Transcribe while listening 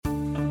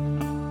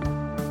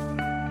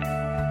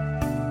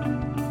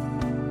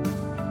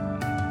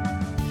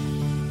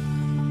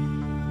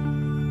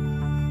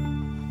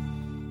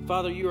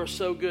Father, you are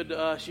so good to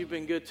us. You've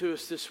been good to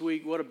us this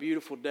week. What a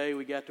beautiful day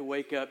we got to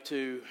wake up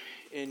to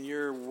in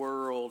your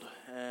world.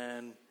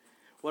 And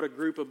what a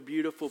group of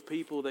beautiful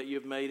people that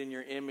you've made in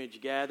your image,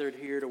 gathered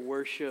here to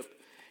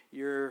worship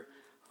your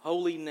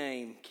holy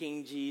name,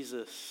 King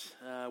Jesus.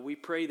 We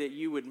pray that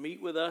you would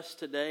meet with us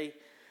today.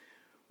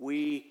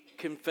 We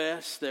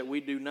confess that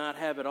we do not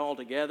have it all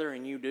together,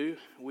 and you do.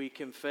 We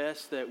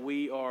confess that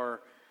we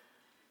are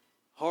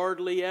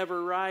hardly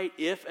ever right,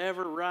 if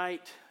ever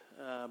right.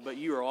 But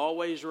you are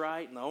always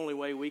right, and the only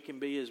way we can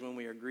be is when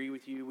we agree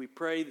with you.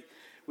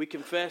 We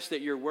confess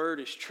that your word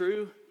is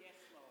true.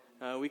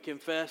 We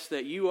confess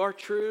that you are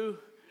true.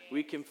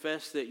 We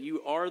confess that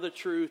you are the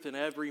truth, and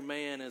every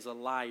man is a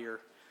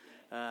liar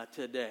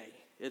today.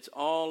 It's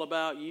all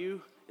about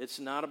you. It's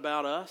not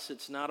about us.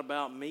 It's not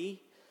about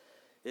me.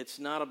 It's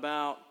not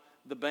about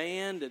the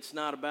band. It's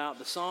not about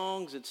the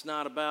songs. It's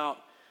not about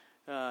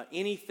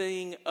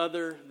anything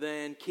other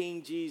than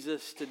King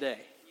Jesus today.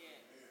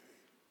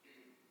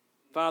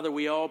 Father,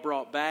 we all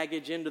brought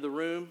baggage into the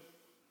room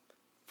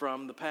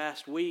from the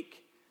past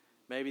week,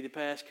 maybe the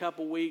past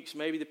couple weeks,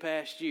 maybe the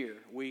past year.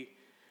 We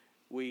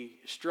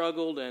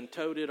struggled and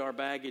toted our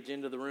baggage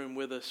into the room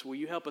with us. Will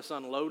you help us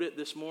unload it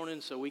this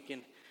morning so we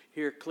can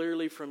hear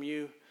clearly from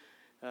you?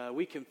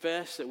 We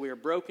confess that we are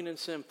broken and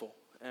sinful,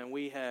 and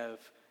we have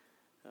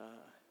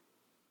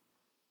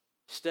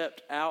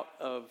stepped out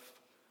of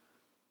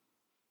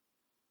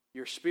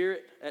your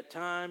spirit at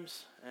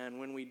times, and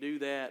when we do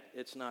that,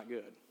 it's not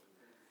good.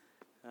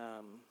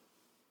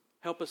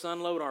 Help us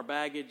unload our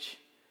baggage,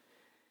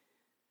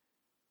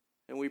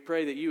 and we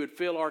pray that you would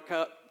fill our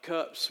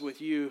cups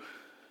with you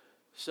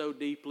so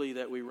deeply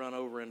that we run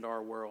over into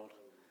our world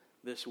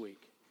this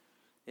week.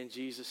 In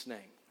Jesus' name,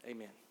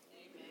 amen.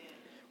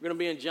 We're going to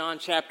be in John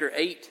chapter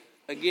 8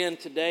 again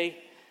today.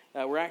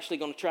 We're actually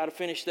going to try to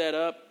finish that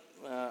up.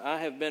 I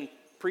have been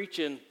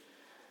preaching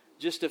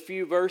just a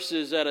few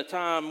verses at a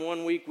time.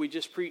 One week we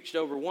just preached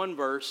over one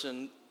verse,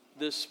 and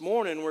this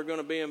morning we're going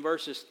to be in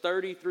verses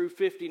 30 through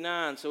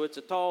 59, so it's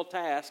a tall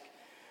task,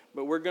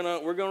 but we're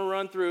going to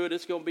run through it.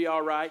 It's going to be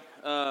all right.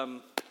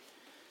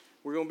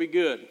 We're going to be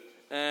good.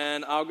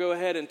 And I'll go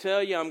ahead and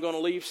tell you, I'm going to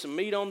leave some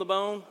meat on the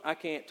bone. I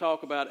can't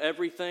talk about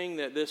everything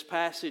that this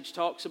passage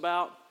talks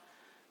about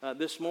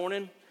this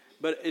morning,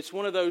 but it's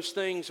one of those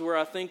things where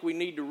I think we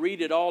need to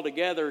read it all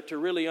together to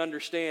really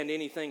understand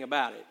anything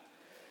about it.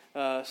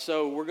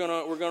 So we're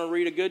going to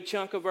read a good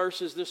chunk of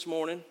verses this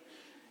morning.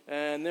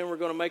 And then we're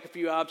going to make a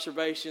few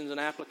observations and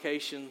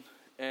application,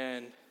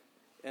 and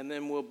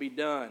then we'll be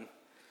done.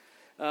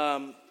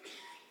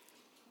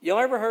 Y'all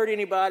ever heard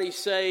anybody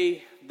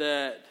say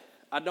that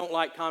I don't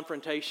like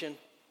confrontation?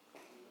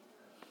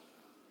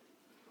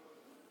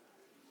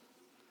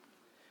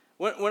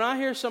 When I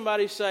hear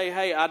somebody say,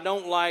 hey, I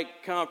don't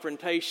like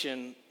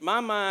confrontation,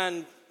 my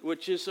mind,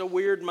 which is a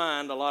weird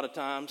mind a lot of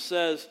times,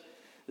 says,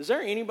 is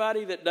there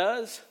anybody that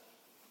does?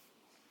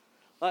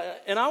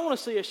 And I want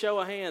to see a show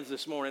of hands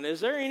this morning.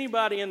 Is there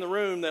anybody in the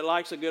room that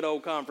likes a good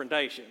old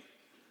confrontation?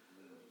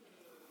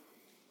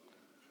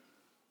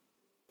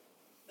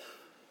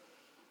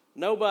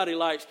 Nobody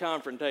likes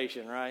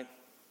confrontation, right?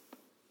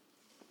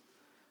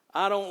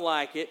 I don't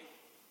like it.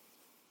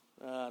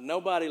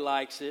 Nobody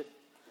likes it.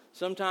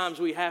 Sometimes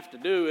we have to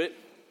do it,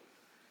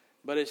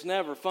 but it's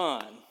never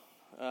fun.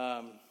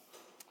 I'm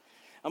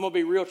going to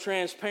be real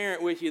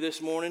transparent with you this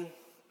morning.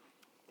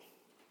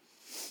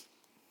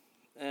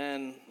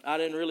 And I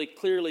didn't really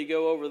clearly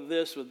go over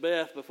this with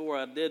Beth before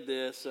I did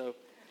this, so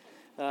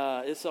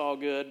it's all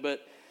good.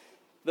 But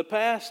the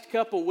past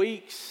couple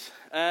weeks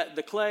at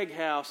the Clegg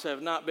house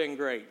have not been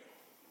great.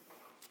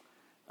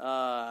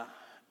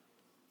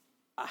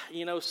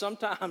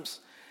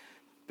 Sometimes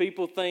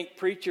people think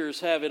preachers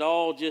have it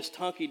all just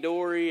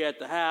hunky-dory at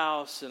the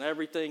house and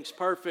everything's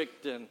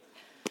perfect and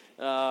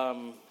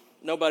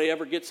nobody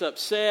ever gets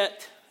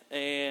upset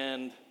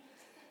and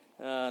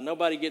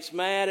nobody gets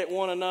mad at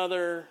one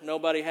another.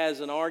 Nobody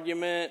has an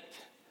argument.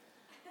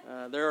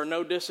 There are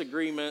no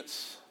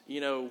disagreements.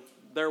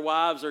 Their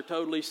wives are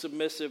totally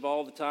submissive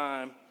all the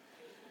time.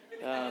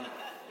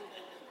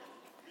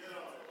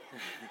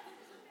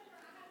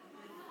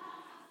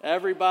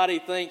 Everybody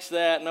thinks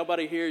that.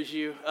 Nobody hears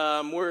you.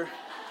 But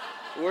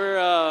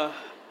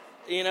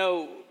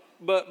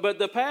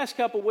the past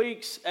couple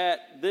weeks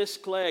at this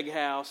Clegg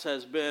house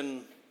has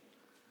been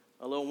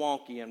a little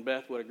wonky, and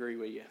Beth would agree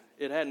with you.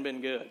 It hadn't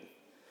been good.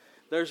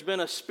 There's been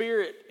a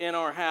spirit in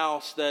our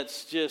house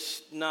that's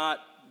just not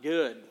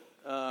good.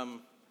 And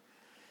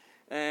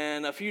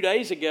a few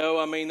days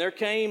ago, there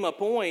came a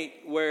point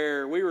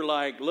where we were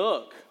like,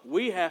 look,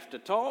 we have to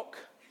talk.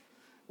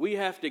 We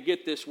have to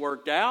get this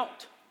worked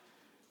out.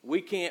 We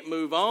can't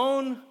move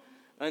on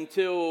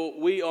until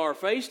we are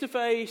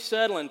face-to-face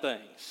settling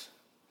things.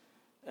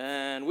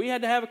 And we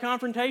had to have a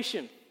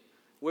confrontation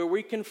where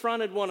we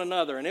confronted one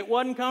another, and it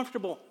wasn't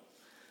comfortable.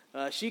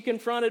 She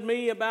confronted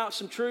me about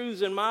some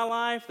truths in my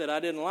life that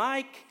I didn't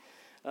like.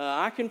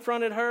 I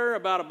confronted her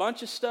about a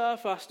bunch of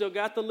stuff. I still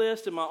got the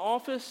list in my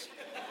office.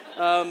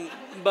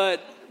 But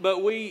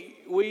but we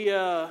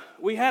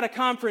had a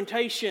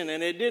confrontation,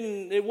 and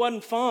it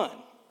wasn't fun.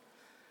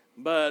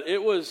 But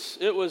it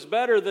was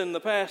better than the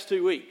past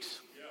 2 weeks.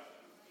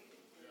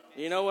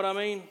 You know what I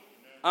mean?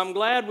 I'm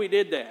glad we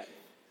did that.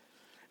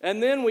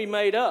 And then we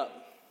made up.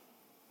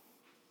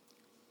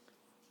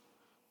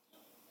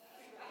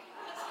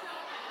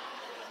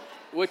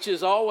 Which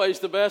is always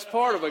the best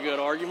part of a good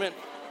argument.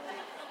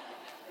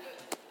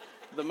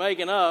 The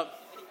making up.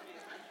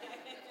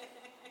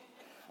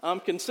 I'm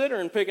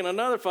considering picking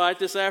another fight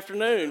this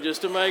afternoon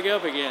just to make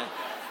up again.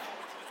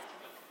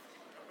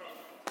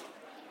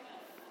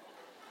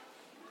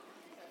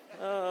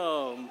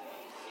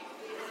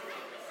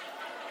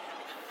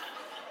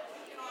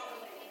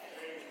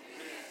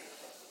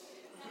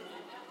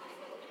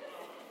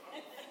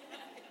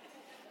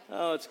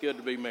 Oh, it's good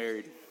to be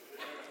married.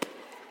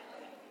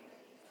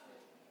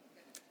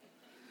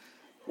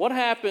 What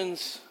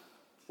happens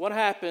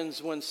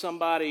when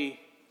somebody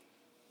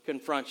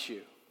confronts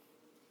you?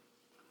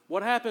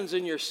 What happens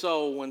in your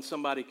soul when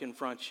somebody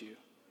confronts you?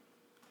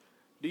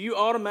 Do you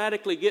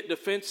automatically get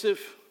defensive?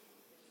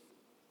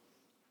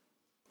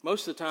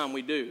 Most of the time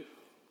we do.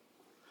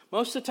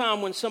 Most of the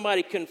time when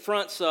somebody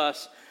confronts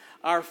us,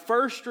 our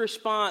first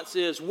response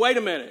is, wait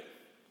a minute,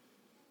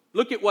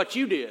 look at what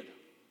you did.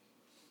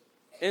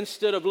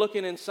 Instead of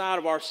looking inside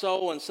of our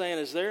soul and saying,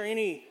 is there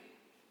any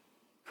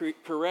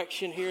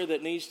correction here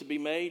that needs to be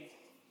made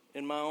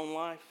in my own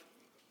life?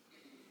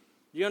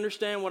 Do you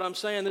understand what I'm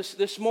saying?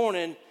 This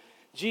morning,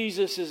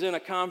 Jesus is in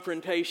a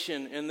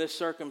confrontation in this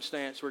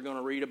circumstance we're going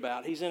to read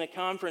about. He's in a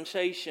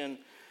confrontation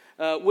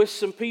with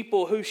some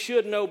people who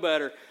should know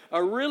better.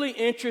 A really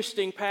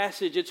interesting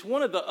passage. It's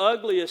one of the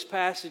ugliest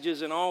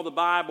passages in all the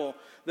Bible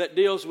that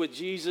deals with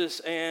Jesus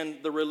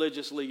and the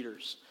religious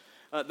leaders.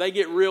 They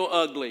get real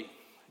ugly.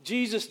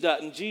 Jesus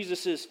doesn't.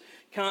 Jesus is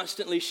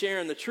constantly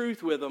sharing the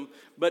truth with them,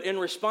 but in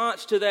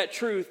response to that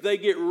truth, they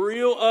get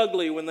real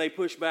ugly when they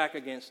push back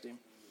against him.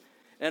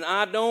 And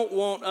I don't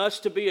want us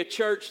to be a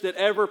church that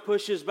ever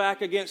pushes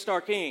back against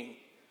our King.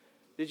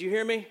 Did you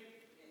hear me? Amen.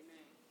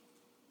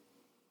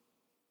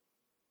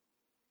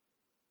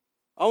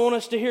 I want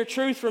us to hear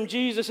truth from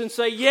Jesus and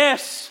say,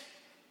 yes.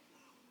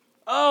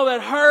 Oh,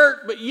 that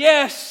hurt, but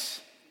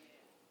yes.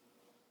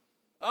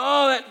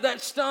 Oh,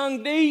 that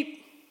stung deep.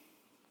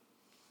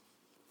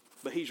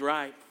 But he's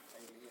right.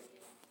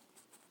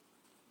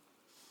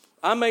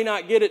 I may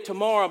not get it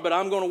tomorrow, but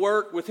I'm going to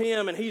work with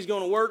him and he's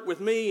going to work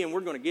with me and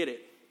we're going to get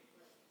it.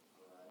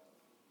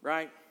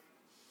 Right?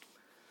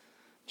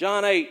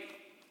 John 8,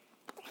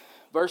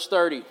 verse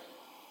 30.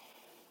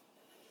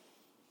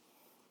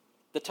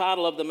 The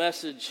title of the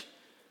message,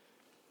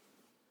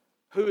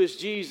 who is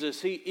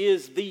Jesus? He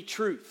is the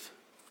truth.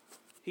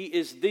 He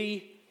is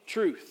the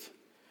truth.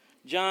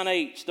 John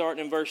 8,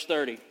 starting in verse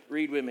 30.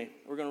 Read with me.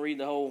 We're going to read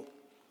the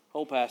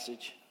whole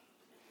passage.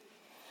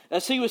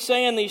 As he was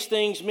saying these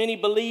things, many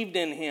believed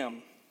in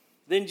him.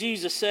 Then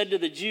Jesus said to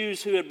the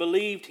Jews who had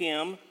believed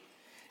him,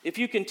 if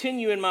you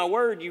continue in my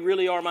word, you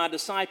really are my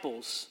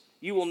disciples.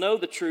 You will know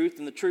the truth,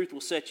 and the truth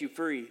will set you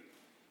free.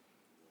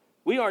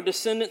 We are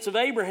descendants of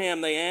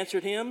Abraham, they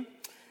answered him,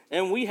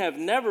 and we have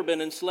never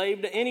been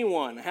enslaved to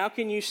anyone. How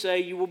can you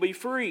say you will be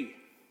free?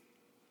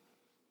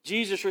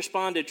 Jesus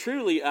responded,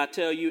 truly, I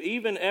tell you,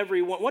 even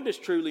everyone. What does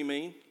truly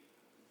mean?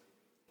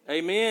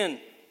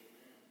 Amen.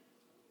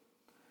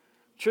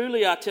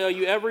 Truly, I tell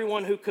you,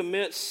 everyone who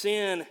commits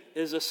sin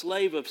is a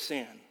slave of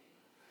sin.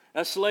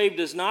 A slave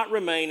does not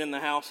remain in the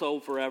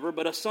household forever,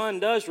 but a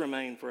son does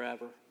remain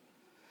forever.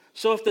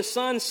 So if the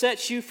Son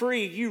sets you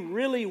free, you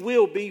really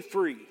will be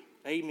free.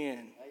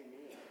 Amen.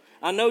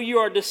 I know you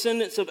are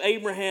descendants of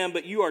Abraham,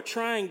 but you are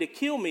trying to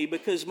kill me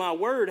because my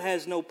word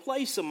has no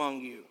place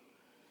among you.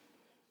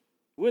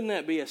 Wouldn't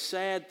that be a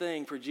sad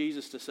thing for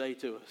Jesus to say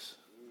to us?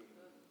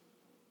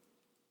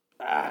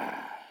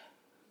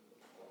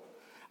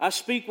 I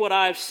speak what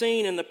I have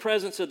seen in the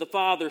presence of the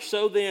Father,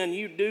 so then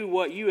you do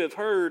what you have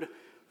heard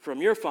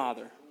from your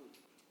father.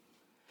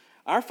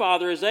 Our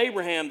father is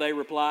Abraham, they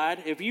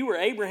replied. If you were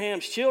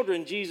Abraham's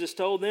children, Jesus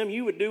told them,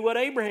 you would do what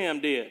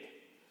Abraham did.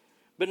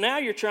 But now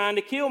you're trying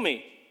to kill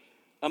me,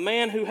 a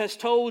man who has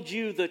told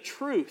you the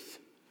truth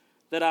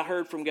that I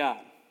heard from God.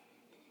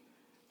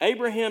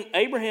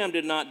 Abraham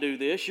did not do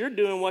this. You're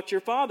doing what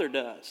your father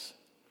does.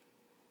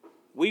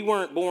 We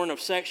weren't born of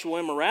sexual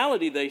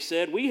immorality, they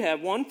said. We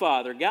have one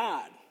Father,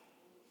 God.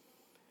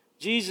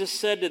 Jesus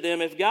said to them,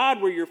 if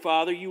God were your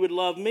father, you would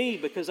love me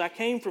because I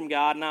came from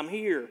God and I'm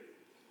here.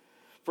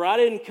 For I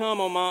didn't come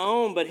on my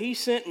own, but he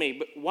sent me.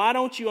 But why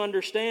don't you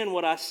understand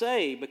what I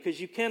say? Because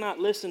you cannot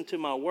listen to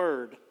my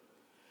word.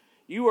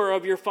 You are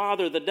of your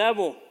father, the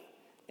devil,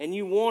 and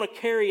you want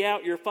to carry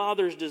out your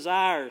father's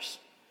desires.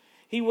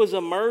 He was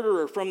a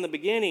murderer from the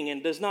beginning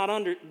and does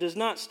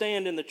not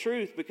stand in the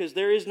truth because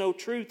there is no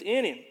truth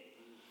in him.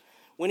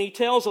 When he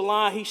tells a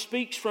lie, he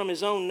speaks from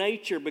his own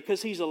nature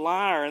because he's a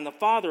liar and the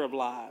father of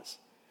lies.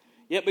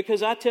 Yet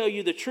because I tell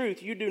you the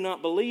truth, you do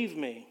not believe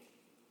me.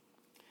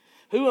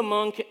 Who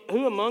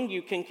among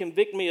you can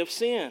convict me of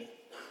sin?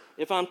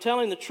 If I'm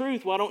telling the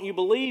truth, why don't you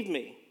believe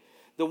me?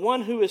 The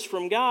one who is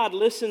from God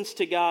listens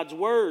to God's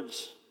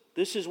words.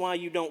 This is why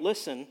you don't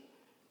listen,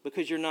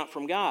 because you're not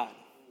from God.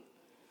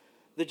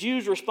 The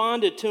Jews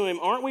responded to him,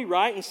 aren't we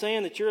right in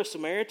saying that you're a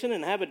Samaritan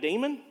and have a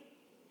demon?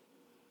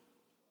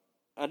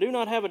 I do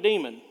not have a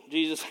demon,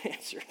 Jesus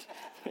answered.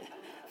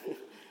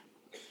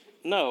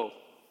 No.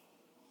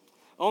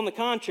 On the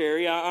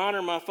contrary, I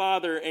honor my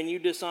Father and you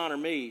dishonor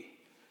me.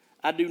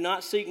 I do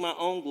not seek my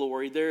own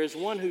glory. There is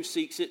one who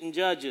seeks it and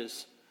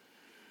judges.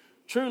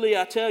 Truly,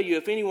 I tell you,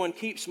 if anyone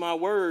keeps my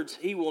words,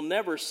 he will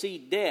never see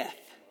death.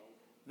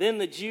 Then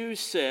the Jews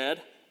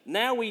said,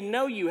 now we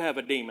know you have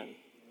a demon.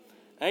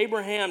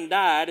 Abraham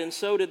died, and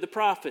so did the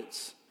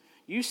prophets.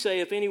 You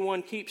say, if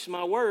anyone keeps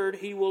my word,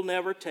 he will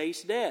never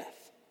taste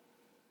death.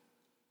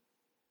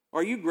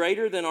 Are you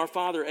greater than our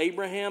father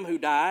Abraham, who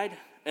died,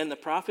 and the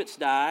prophets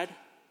died?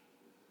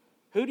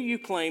 Who do you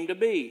claim to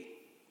be?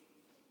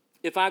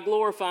 If I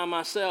glorify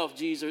myself,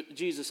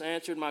 Jesus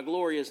answered, my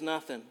glory is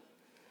nothing.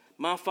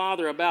 My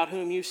Father, about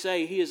whom you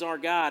say he is our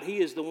God, he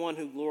is the one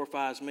who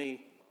glorifies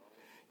me.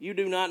 You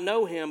do not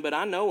know him, but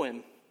I know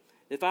him.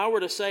 If I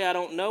were to say I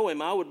don't know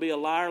him, I would be a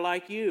liar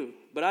like you.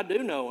 But I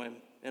do know him,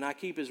 and I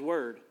keep his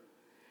word.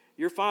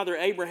 Your father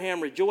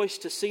Abraham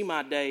rejoiced to see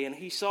my day, and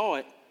he saw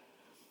it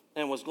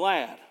and was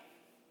glad.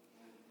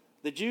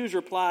 The Jews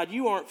replied,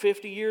 you aren't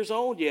 50 years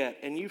old yet,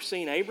 and you've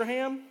seen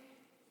Abraham?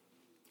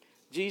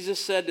 Jesus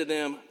said to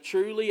them,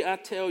 truly I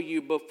tell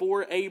you,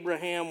 before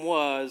Abraham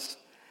was,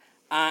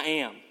 I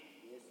am.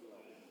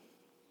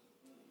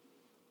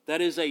 That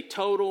is a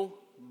total,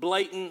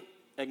 blatant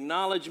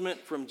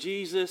acknowledgement from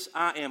Jesus.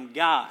 I am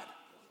God.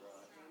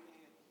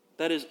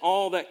 That is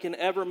all that can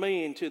ever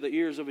mean to the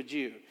ears of a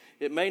Jew.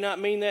 It may not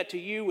mean that to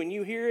you when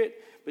you hear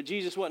it, but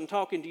Jesus wasn't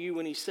talking to you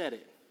when he said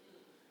it.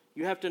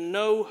 You have to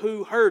know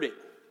who heard it.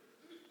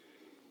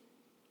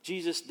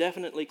 Jesus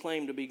definitely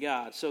claimed to be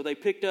God. So they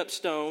picked up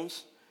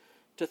stones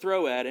to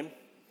throw at him,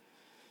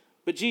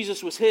 but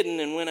Jesus was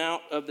hidden and went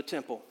out of the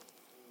temple.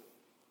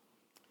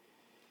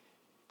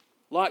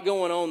 A lot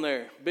going on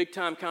there. Big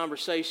time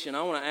conversation.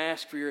 I want to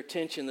ask for your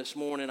attention this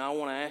morning. I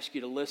want to ask you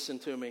to listen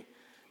to me.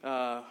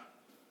 I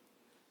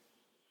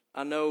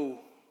know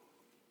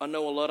a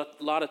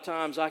lot of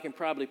times I can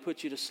probably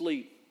put you to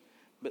sleep,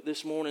 but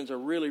this morning's a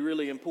really,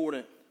 really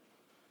important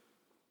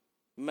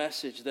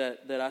message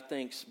that I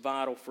think's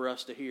vital for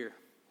us to hear.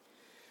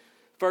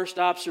 First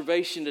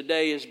observation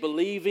today is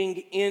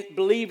believing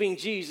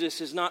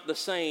Jesus is not the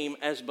same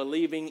as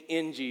believing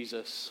in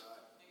Jesus.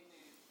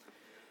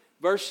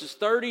 Verses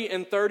 30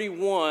 and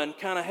 31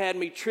 kind of had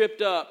me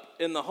tripped up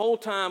in the whole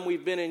time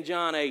we've been in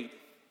John 8.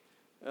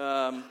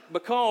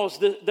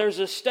 Because there's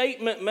a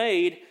statement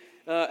made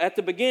at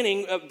the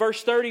beginning of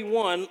verse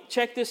 31.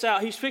 Check this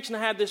out. He's fixing to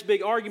have this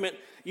big argument.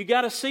 You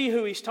got to see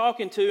who he's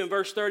talking to in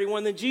verse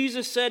 31. Then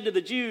Jesus said to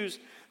the Jews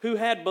who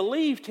had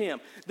believed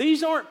him.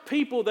 These aren't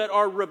people that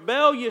are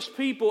rebellious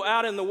people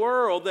out in the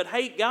world that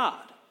hate God.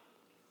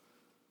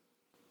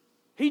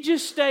 He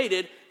just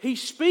stated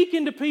he's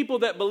speaking to people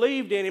that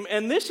believed in him,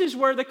 and this is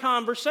where the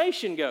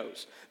conversation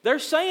goes. They're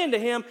saying to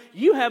him,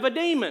 you have a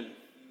demon.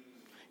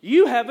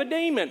 You have a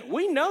demon.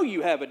 We know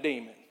you have a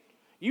demon.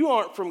 You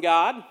aren't from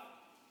God.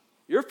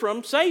 You're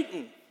from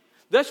Satan.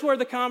 That's where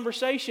the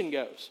conversation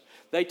goes.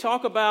 They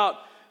talk about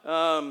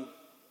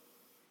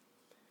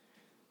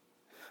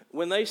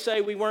when they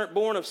say we weren't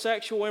born of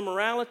sexual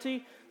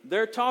immorality,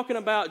 they're talking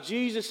about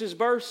Jesus'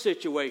 birth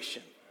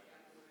situation.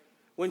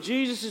 When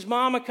Jesus'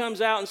 mama comes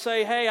out and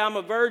say, hey, I'm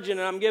a virgin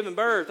and I'm giving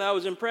birth, I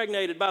was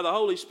impregnated by the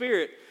Holy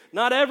Spirit,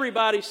 not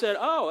everybody said,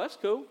 oh, that's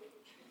cool.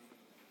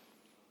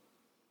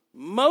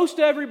 Most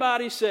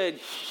everybody said,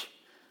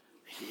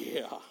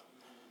 yeah,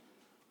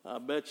 I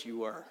bet you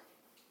were.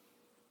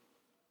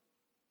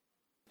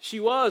 She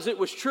was, it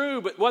was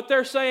true, but what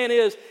they're saying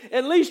is,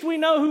 at least we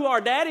know who our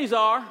daddies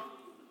are.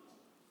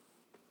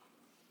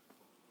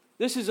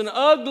 This is an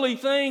ugly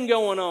thing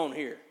going on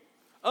here.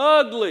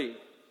 Ugly.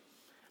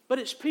 But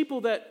it's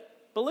people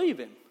that believe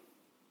him.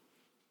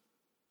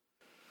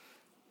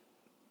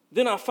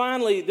 Then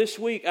this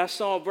week, I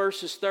saw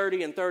verses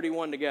 30 and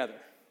 31 together.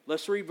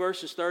 Let's read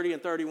verses 30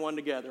 and 31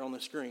 together on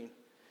the screen.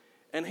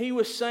 And he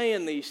was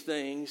saying these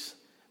things.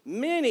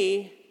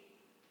 Many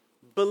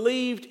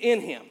believed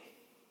in him.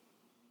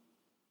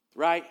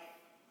 Right?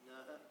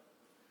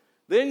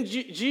 Then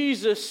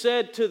Jesus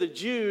said to the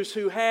Jews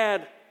who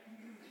had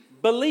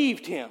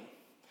believed him.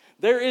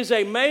 There is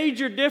a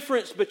major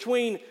difference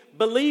between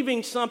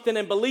believing something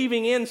and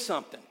believing in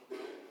something.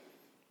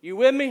 You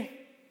with me?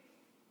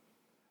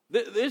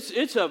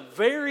 It's a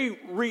very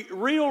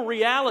real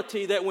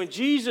reality that when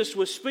Jesus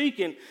was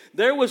speaking,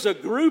 there was a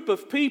group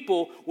of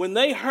people, when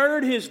they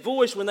heard his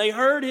voice, when they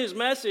heard his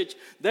message,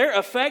 their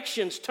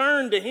affections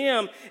turned to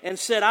him and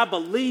said, I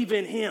believe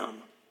in him.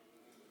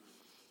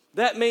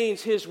 That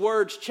means his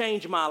words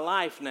change my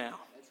life now.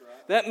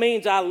 That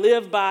means I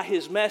live by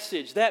his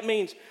message. That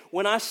means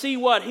when I see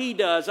what he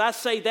does, I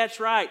say that's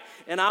right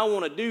and I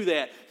want to do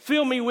that.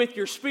 Fill me with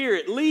your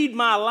spirit. Lead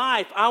my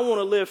life. I want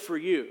to live for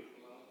you.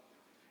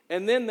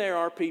 And then there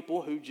are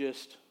people who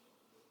just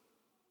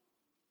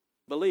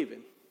believe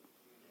him.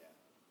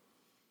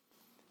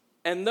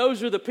 And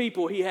those are the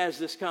people he has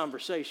this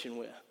conversation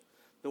with,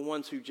 the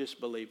ones who just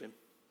believe him.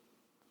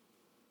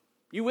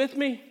 You with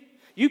me?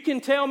 You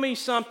can tell me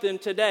something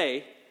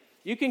today.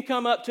 You can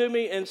come up to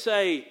me and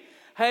say,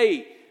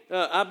 hey,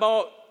 I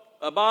bought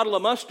a bottle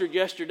of mustard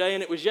yesterday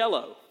and it was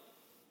yellow.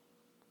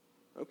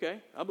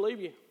 Okay, I believe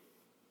you.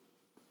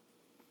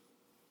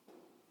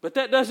 But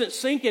that doesn't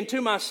sink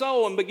into my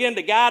soul and begin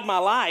to guide my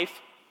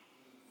life.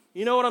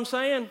 You know what I'm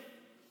saying?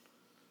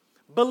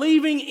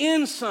 Believing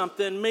in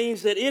something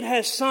means that it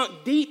has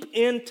sunk deep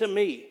into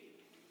me.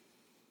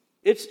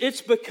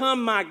 It's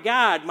become my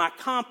guide, my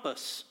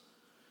compass.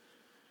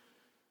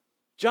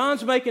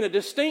 John's making a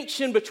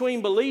distinction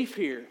between belief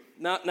here.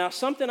 Now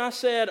something I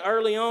said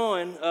early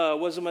on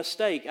was a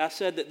mistake. I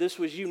said that this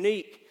was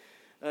unique.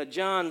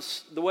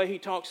 John's, the way he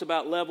talks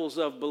about levels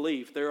of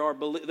belief.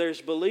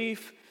 There's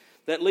belief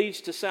that leads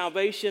to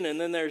salvation, and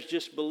then there's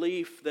just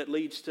belief that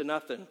leads to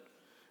nothing.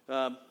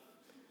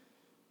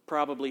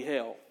 Probably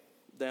hell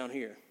down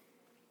here.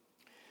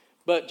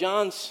 But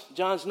John's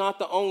not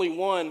the only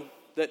one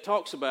that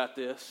talks about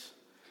this.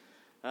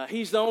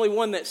 He's the only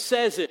one that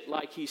says it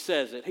like he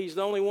says it. He's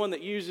the only one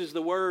that uses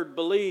the word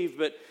believe.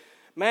 But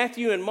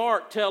Matthew and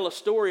Mark tell a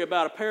story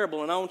about a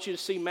parable, and I want you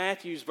to see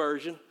Matthew's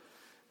version.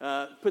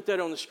 Put that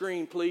on the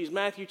screen, please.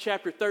 Matthew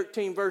chapter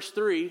 13, verse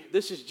 3.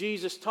 This is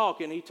Jesus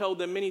talking. He told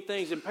them many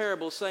things in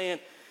parables, saying,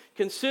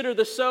 consider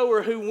the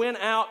sower who went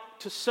out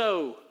to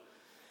sow.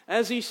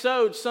 As he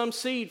sowed, some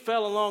seed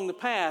fell along the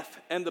path,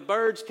 and the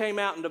birds came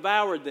out and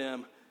devoured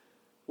them.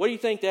 What do you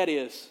think that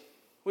is?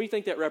 What do you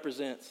think that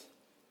represents?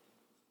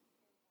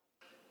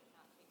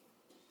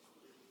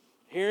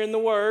 Hearing the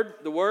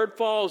word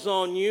falls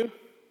on you,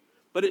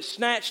 but it's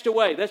snatched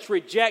away. That's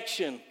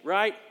rejection,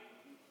 right?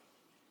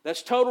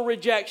 That's total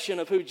rejection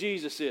of who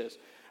Jesus is.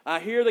 I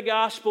hear the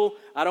gospel,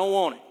 I don't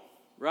want it,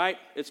 right?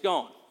 It's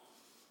gone.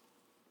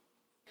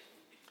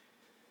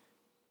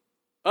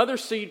 Other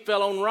seed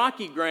fell on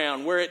rocky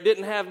ground where it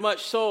didn't have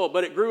much soil,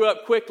 but it grew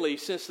up quickly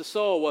since the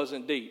soil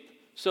wasn't deep.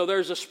 So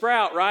there's a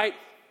sprout, right?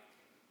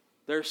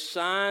 There's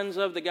signs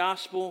of the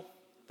gospel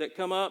that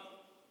come up,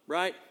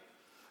 right?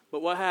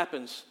 But what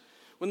happens?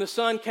 When the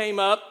sun came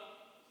up,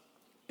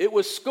 it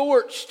was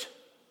scorched.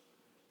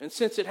 And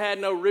since it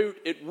had no root,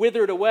 it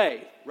withered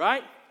away,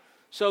 right?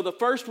 So the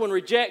first one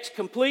rejects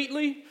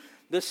completely.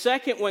 The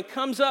second one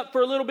comes up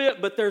for a little bit,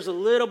 but there's a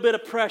little bit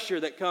of pressure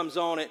that comes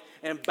on it,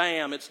 and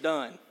bam, it's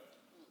done,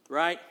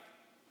 right?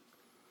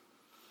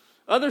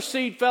 Other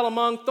seed fell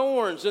among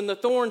thorns, and the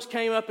thorns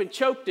came up and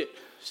choked it.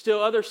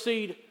 Still other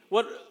seed,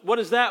 what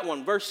is that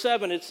one? Verse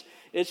 7,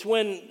 it's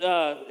when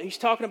he's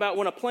talking about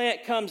when a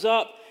plant comes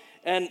up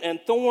and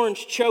thorns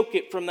choke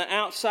it from the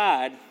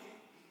outside.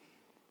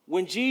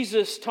 When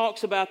Jesus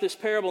talks about this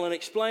parable and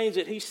explains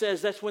it, he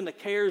says that's when the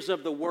cares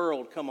of the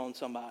world come on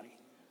somebody.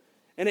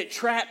 And it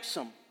traps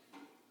them,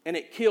 and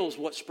it kills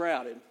what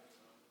sprouted.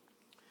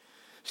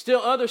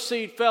 Still other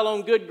seed fell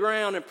on good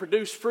ground and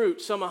produced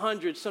fruit, some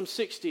 100, some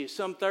 60,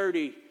 some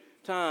 30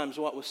 times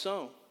what was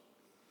sown.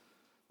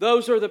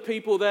 Those are the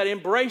people that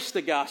embrace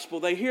the gospel.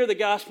 They hear the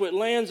gospel, it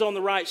lands on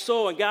the right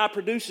soil, and God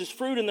produces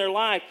fruit in their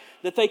life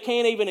that they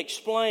can't even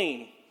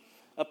explain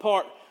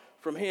apart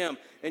from him.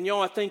 And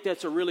y'all, I think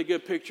that's a really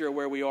good picture of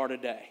where we are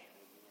today.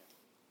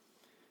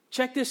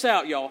 Check this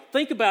out, y'all.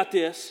 Think about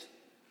this.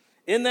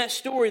 In that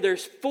story,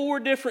 there's 4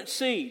 different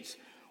seeds.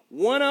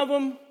 One of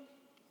them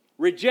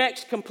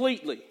rejects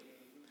completely.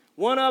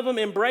 One of them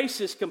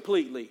embraces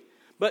completely.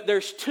 But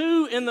there's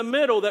 2 in the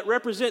middle that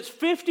represents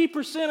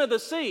 50% of the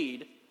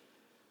seed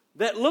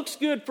that looks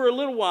good for a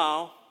little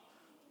while,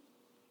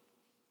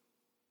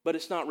 but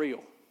it's not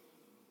real.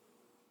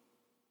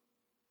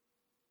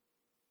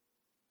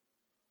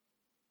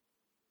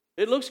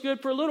 It looks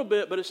good for a little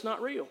bit, but it's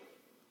not real.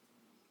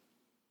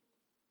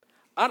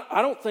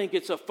 I don't think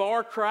it's a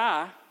far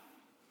cry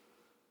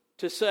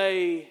to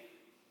say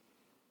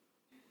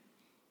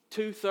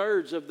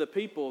 2/3 of the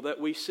people that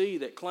we see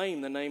that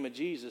claim the name of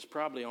Jesus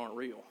probably aren't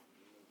real.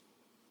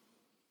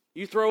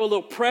 You throw a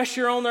little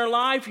pressure on their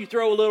life, you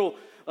throw a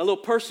little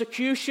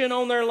persecution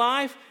on their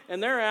life,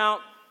 and they're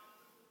out.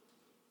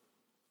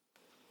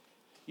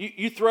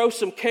 You throw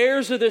some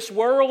cares of this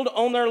world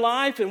on their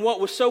life, and what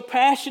was so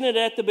passionate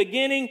at the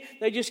beginning,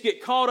 they just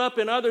get caught up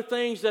in other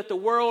things that the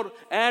world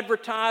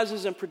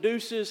advertises and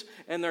produces,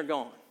 and they're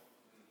gone.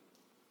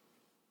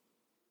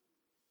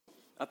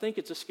 I think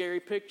it's a scary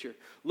picture.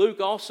 Luke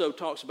also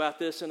talks about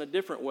this in a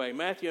different way.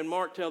 Matthew and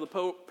Mark tell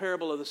the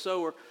parable of the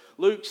sower.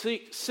 Luke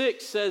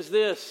 6 says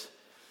this,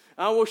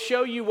 I will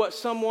show you what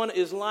someone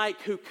is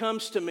like who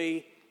comes to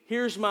me,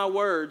 hears my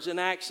words, and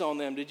acts on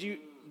them.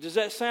 Does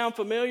that sound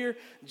familiar?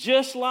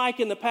 Just like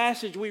in the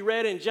passage we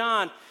read in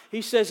John,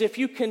 he says, if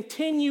you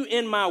continue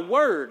in my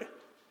word,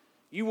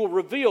 you will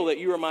reveal that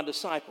you are my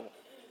disciple.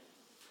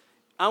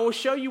 I will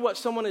show you what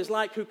someone is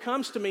like who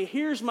comes to me,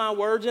 hears my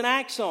words, and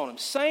acts on them.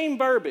 Same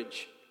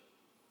verbiage.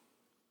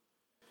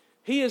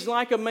 He is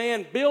like a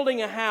man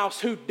building a house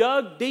who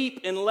dug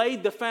deep and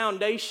laid the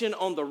foundation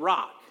on the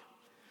rock.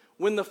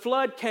 When the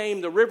flood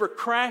came, the river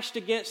crashed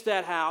against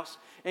that house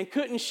and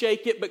couldn't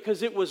shake it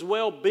because it was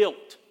well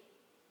built.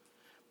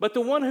 But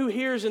the one who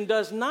hears and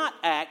does not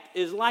act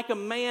is like a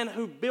man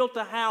who built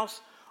a house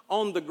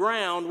on the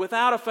ground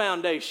without a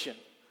foundation.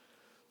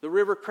 The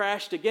river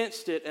crashed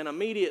against it, and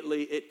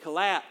immediately it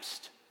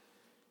collapsed,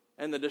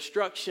 and the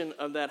destruction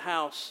of that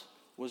house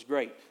was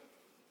great.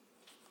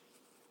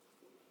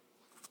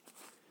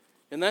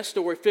 In that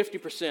story,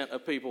 50%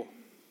 of people,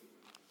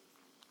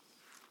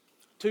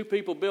 2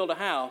 people build a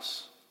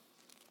house,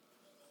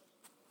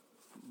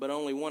 but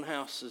only one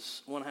house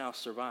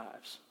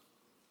survives.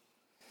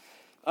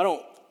 I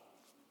don't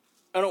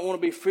want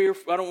to be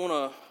fearful. I don't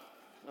want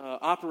to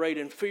operate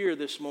in fear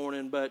this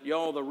morning, but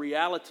y'all, the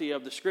reality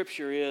of the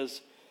Scripture is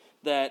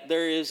that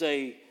there is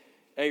a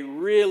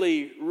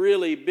really,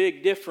 really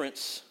big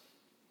difference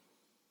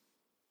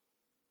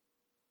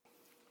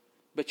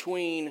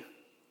between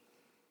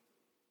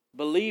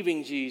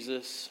believing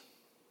Jesus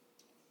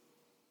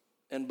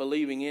and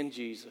believing in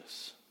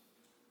Jesus.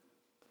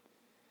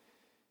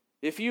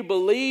 If you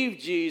believe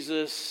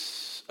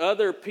Jesus,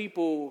 other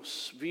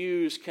people's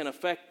views can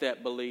affect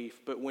that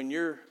belief, but when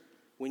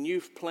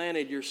you've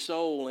planted your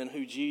soul in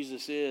who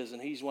Jesus is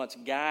and He's what's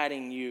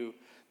guiding you,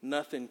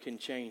 nothing can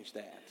change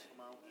that.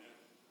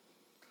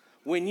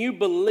 When you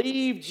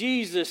believe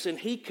Jesus and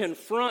He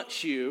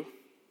confronts you,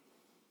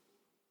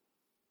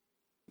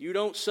 you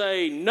don't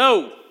say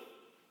no.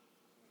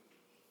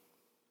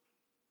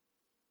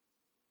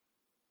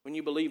 When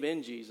you believe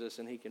in Jesus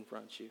and He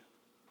confronts you,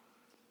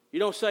 you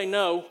don't say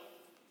no.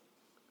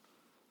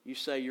 You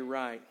say you're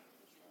right.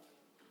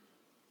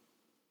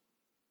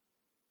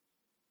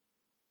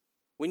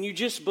 When you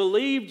just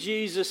believe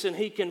Jesus and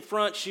He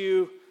confronts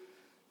you,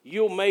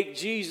 you'll make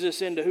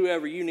Jesus into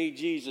whoever you need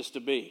Jesus to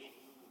be.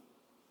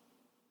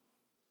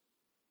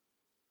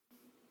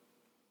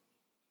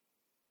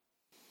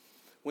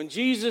 When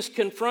Jesus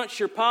confronts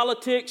your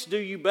politics, do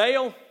you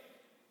bail?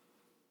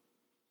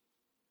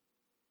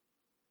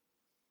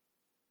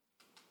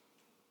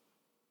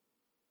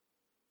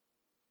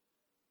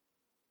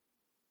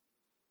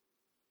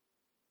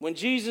 When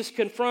Jesus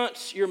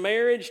confronts your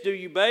marriage, do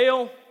you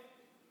bail?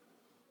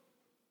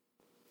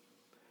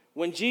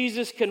 When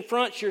Jesus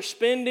confronts your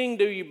spending,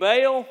 do you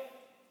bail?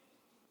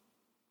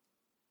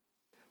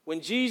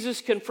 When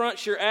Jesus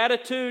confronts your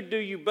attitude, do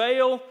you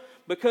bail?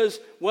 Because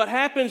what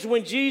happens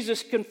when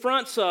Jesus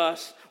confronts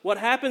us, what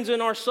happens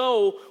in our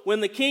soul when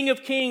the King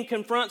of Kings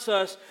confronts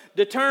us,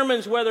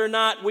 determines whether or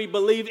not we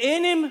believe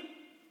in Him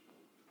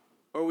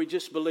or we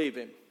just believe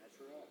Him.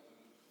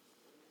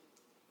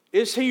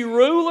 Is He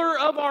ruler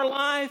of our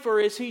life, or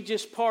is He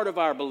just part of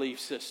our belief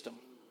system?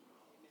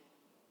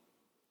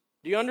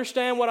 Do you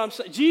understand what I'm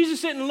saying?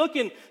 Jesus isn't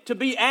looking to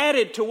be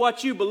added to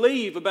what you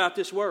believe about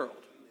this world.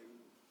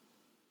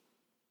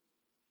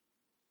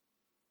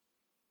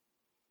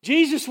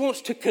 Jesus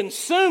wants to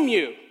consume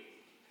you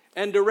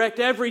and direct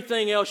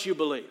everything else you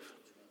believe.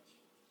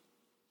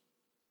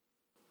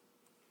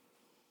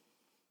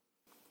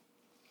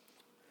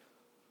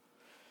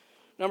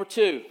 Number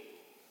 2.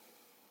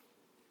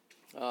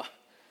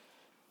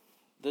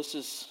 This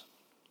is,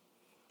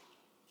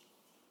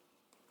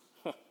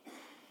 it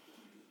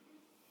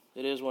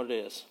is what it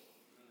is.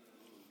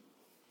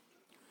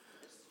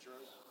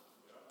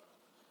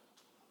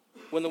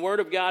 When the Word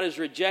of God is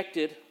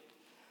rejected,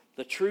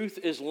 the truth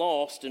is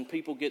lost and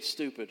people get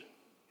stupid.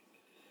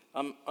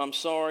 I'm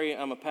sorry,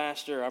 I'm a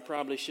pastor. I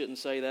probably shouldn't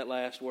say that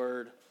last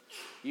word.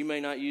 You may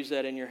not use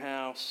that in your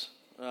house.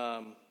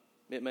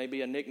 It may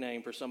be a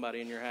nickname for somebody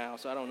in your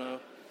house. I don't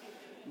know.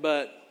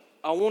 But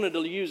I wanted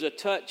to use a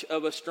touch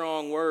of a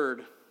strong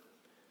word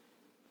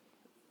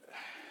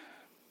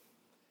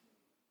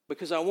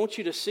because I want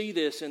you to see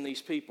this in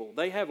these people.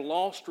 They have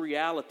lost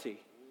reality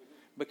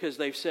because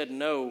they've said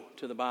no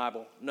to the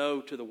Bible, no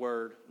to the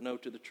Word, no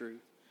to the truth.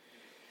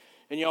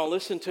 And y'all,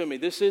 listen to me.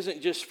 This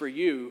isn't just for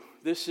you.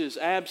 This is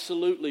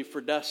absolutely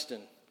for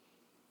Dustin.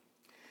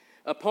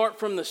 Apart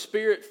from the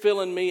Spirit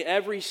filling me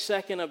every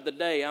second of the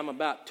day, I'm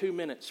about 2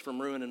 minutes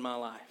from ruining my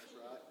life.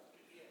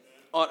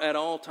 At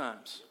all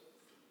times.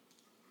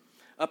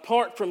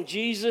 Apart from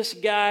Jesus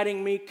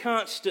guiding me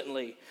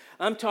constantly,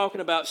 I'm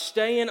talking about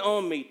staying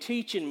on me,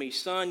 teaching me,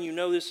 son, you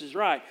know this is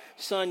right.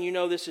 Son, you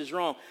know this is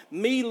wrong.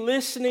 Me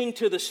listening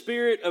to the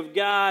Spirit of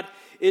God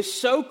is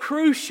so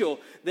crucial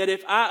that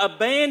if I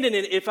abandon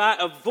it, if I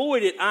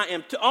avoid it, I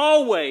am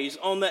always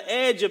on the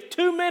edge of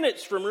 2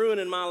 minutes from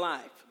ruining my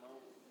life.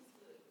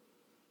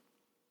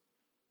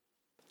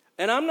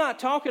 And I'm not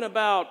talking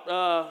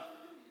about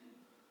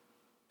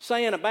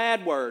saying a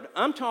bad word.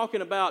 I'm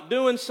talking about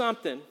doing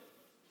something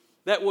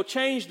that will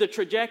change the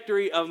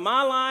trajectory of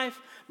my life,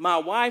 my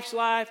wife's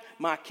life,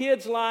 my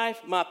kids' life,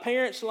 my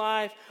parents'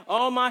 life,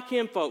 all my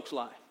kinfolks'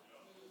 life.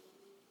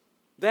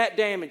 That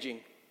damaging.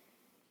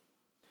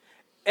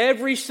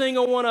 Every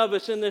single one of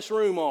us in this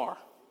room are.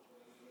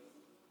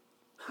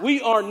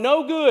 We are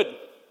no good.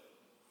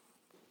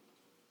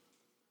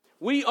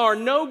 We are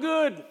no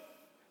good.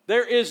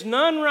 There is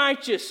none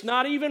righteous,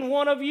 not even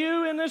one of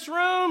you in this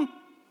room.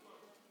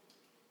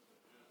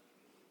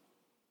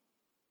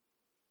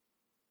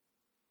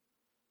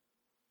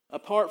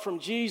 Apart from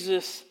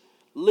Jesus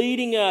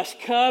leading us,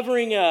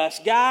 covering us,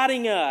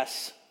 guiding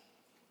us,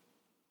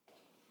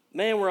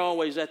 man, we're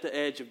always at the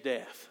edge of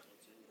death.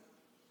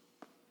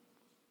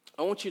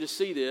 I want you to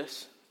see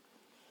this.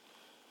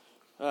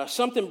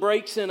 Something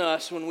breaks in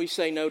us when we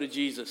say no to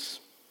Jesus.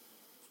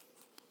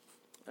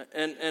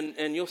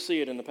 And you'll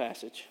see it in the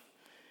passage.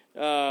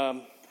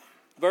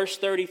 Verse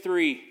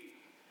 33.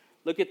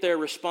 Look at their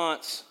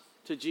response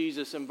to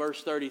Jesus in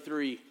verse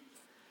 33.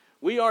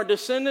 We are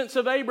descendants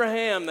of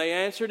Abraham, they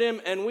answered him,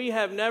 and we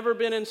have never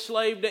been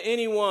enslaved to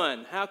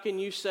anyone. How can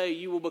you say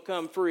you will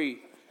become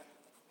free?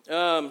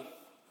 Have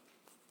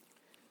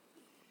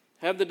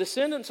the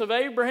descendants of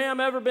Abraham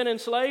ever been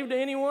enslaved to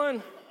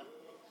anyone?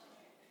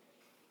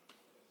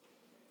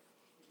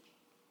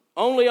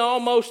 Only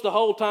almost the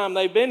whole time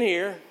they've been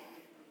here.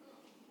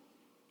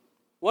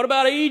 What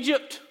about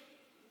Egypt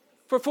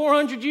for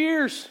 400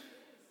 years?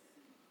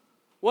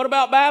 What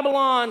about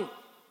Babylon?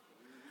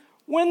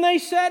 When they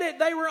said it,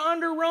 they were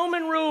under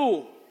Roman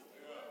rule.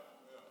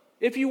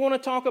 If you want to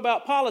talk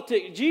about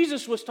politics,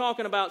 Jesus was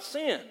talking about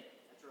sin,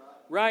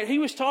 right? He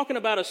was talking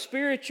about a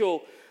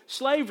spiritual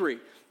slavery.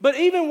 But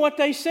even what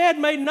they said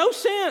made no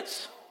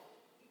sense.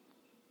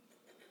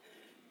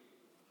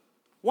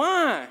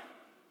 Why?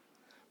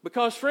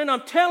 Because, friend,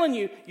 I'm telling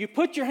you, you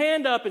put your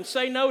hand up and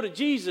say no to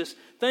Jesus,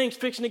 things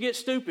fixing to get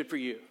stupid for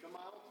you.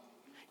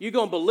 You're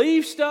going to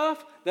believe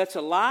stuff that's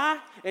a lie,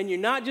 and you're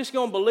not just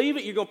going to believe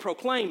it, you're going to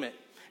proclaim it.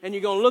 And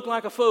you're going to look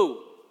like a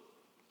fool.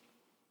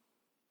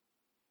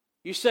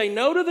 You say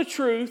no to the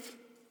truth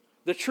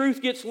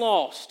gets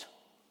lost,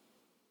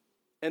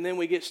 and then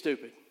we get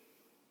stupid.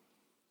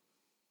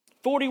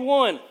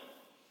 41.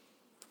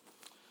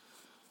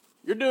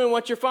 You're doing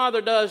what your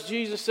father does,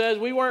 Jesus says.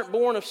 We weren't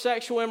born of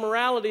sexual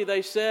immorality,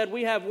 they said.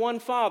 We have one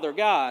Father,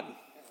 God.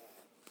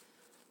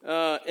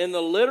 In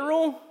the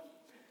literal,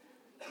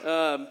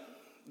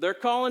 they're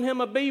calling him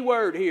a B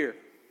word here.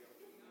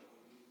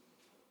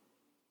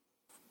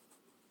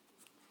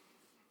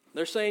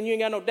 They're saying you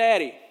ain't got no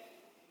daddy.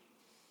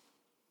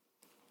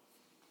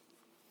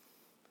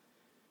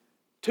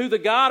 To the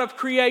God of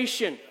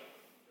creation.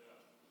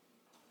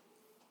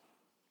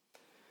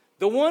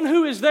 The one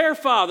who is their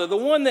father, the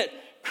one that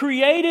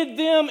created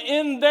them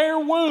in their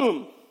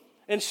womb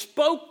and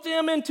spoke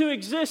them into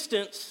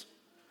existence,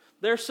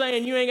 they're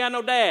saying you ain't got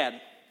no dad.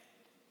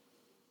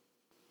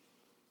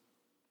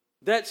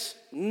 That's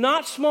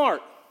not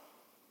smart.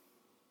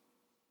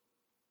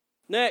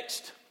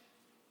 Next.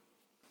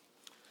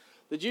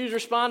 The Jews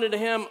responded to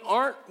him,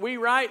 aren't we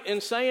right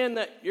in saying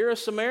that you're a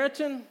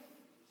Samaritan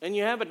and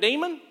you have a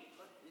demon?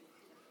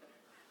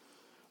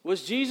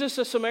 Was Jesus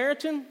a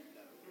Samaritan?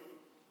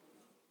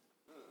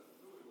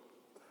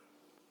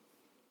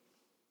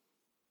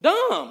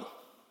 Dumb.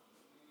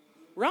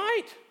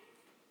 Right?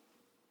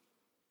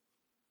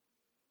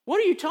 What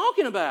are you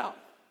talking about?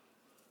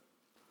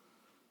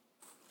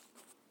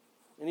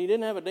 And he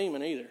didn't have a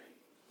demon either.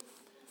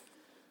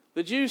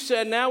 The Jews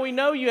said, now we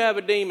know you have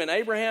a demon.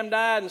 Abraham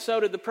died and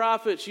so did the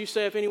prophets. You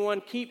say if anyone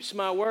keeps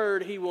my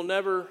word, he will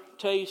never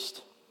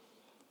taste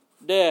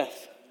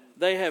death.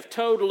 They have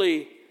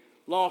totally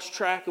lost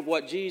track of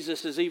what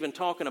Jesus is even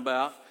talking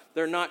about.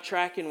 They're not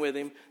tracking with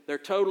him. They're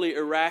totally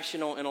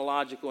irrational and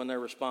illogical in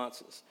their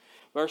responses.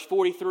 Verse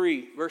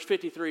 53,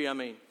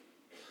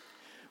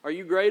 Are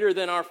you greater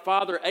than our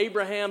father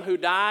Abraham who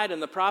died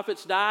and the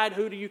prophets died?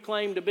 Who do you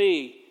claim to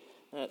be?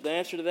 The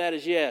answer to that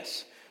is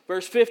yes.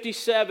 Verse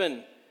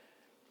 57,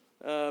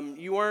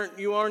 you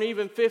aren't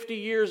even 50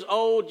 years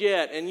old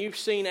yet, and you've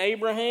seen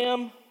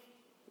Abraham.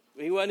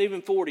 He wasn't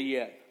even 40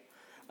 yet.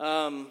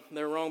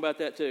 They're wrong about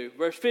that too.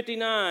 Verse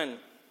 59,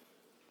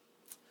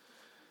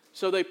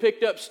 so they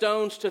picked up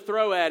stones to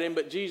throw at him,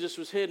 but Jesus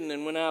was hidden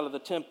and went out of the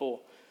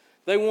temple.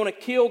 They want to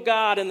kill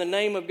God in the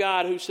name of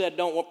God who said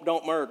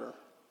don't murder.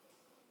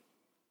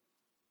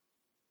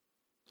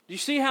 Do you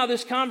see how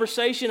this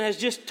conversation has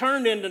just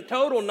turned into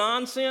total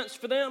nonsense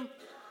for them?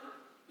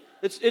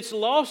 It's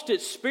lost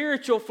its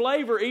spiritual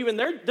flavor even.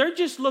 They're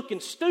just looking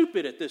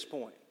stupid at this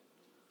point.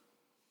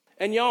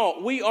 And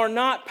y'all, we are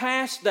not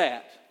past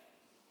that.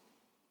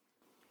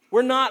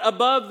 We're not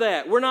above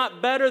that. We're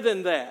not better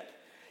than that.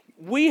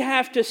 We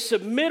have to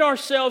submit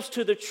ourselves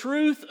to the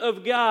truth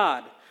of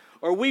God,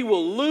 or we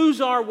will lose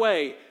our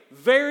way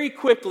very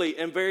quickly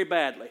and very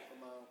badly.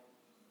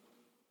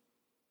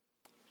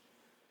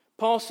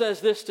 Paul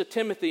says this to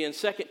Timothy in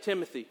 2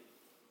 Timothy.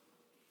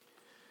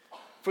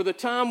 For the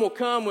time will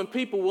come when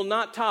people will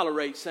not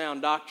tolerate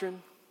sound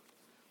doctrine,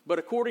 but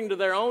according to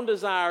their own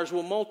desires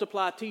will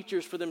multiply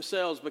teachers for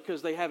themselves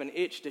because they have an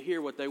itch to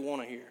hear what they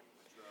want to hear.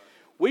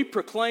 We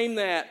proclaim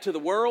that to the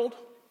world,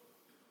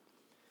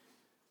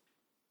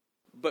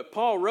 but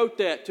Paul wrote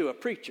that to a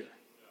preacher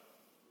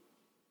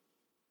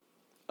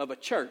of a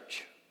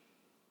church.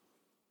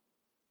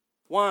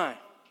 Why?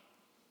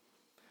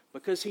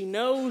 Because he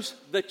knows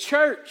the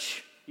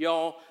church,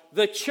 y'all,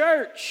 the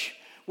church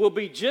will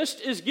be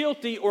just as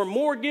guilty or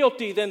more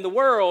guilty than the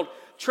world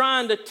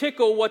trying to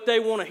tickle what they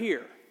want to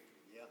hear.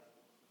 Yeah.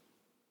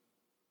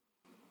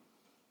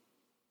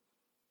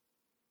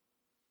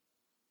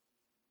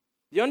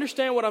 You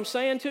understand what I'm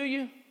saying to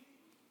you?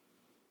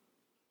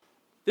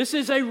 This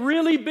is a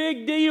really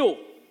big deal.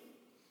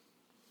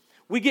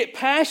 We get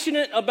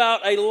passionate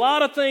about a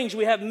lot of things.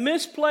 We have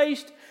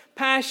misplaced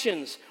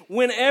passions.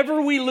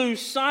 Whenever we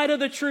lose sight of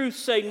the truth,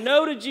 say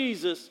no to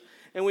Jesus,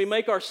 and we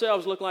make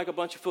ourselves look like a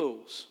bunch of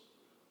fools.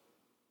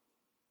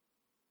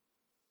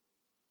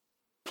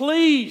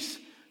 Please,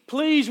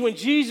 when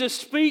Jesus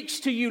speaks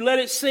to you, let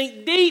it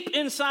sink deep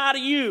inside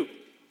of you.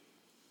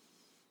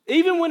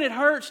 Even when it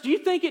hurts, do you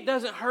think it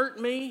doesn't hurt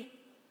me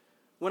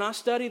when I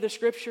study the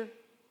Scripture?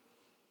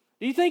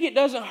 Do you think it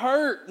doesn't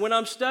hurt when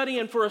I'm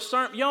studying for a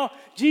sermon? Y'all,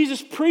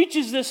 Jesus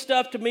preaches this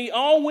stuff to me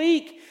all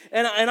week,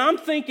 and I'm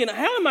thinking,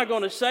 how am I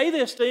going to say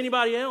this to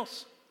anybody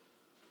else?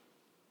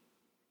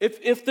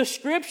 If the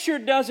Scripture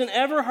doesn't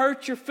ever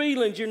hurt your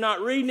feelings, you're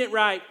not reading it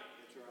right.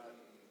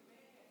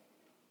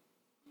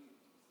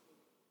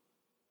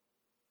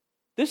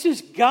 This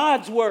is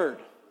God's Word,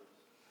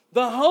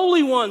 the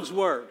Holy One's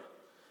Word.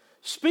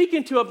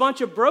 Speaking to a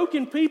bunch of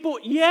broken people,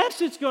 yes,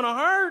 it's going to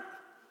hurt.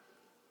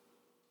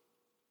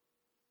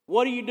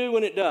 What do you do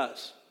when it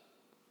does?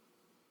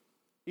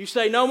 You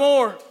say, no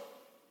more. Or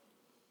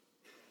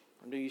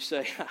do you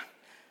say,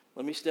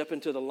 let me step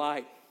into the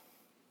light?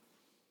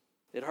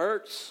 It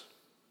hurts.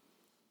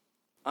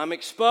 I'm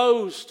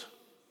exposed.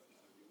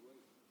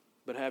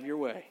 But have your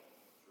way.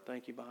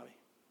 Thank you, Bobby.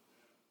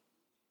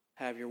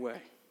 Have your way.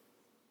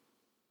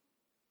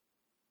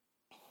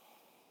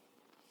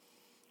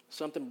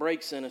 Something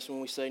breaks in us when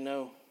we say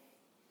no.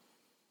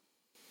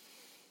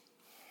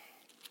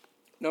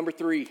 Number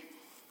 3.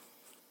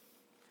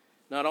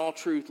 Not all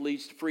truth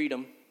leads to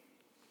freedom,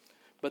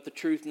 but the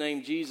truth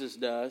named Jesus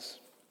does.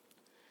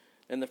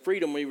 And the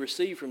freedom we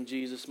receive from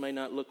Jesus may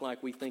not look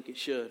like we think it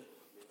should.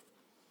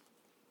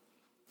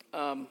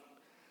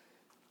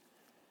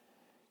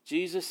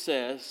 Jesus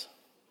says,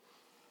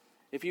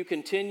 if you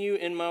continue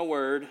in my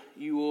word,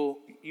 you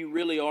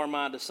really are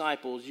my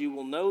disciples. You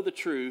will know the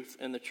truth,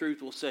 and the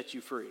truth will set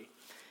you free.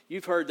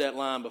 You've heard that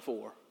line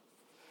before.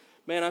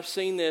 Man, I've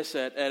seen this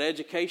at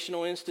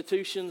educational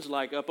institutions,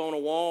 like up on a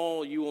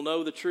wall, you will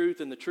know the truth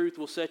and the truth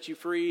will set you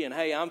free. And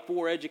hey, I'm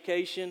for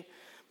education,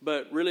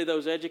 but really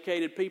those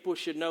educated people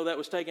should know that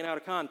was taken out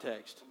of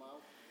context.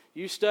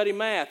 You study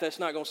math, that's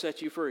not going to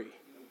set you free.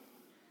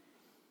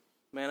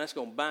 Man, that's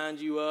going to bind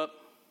you up,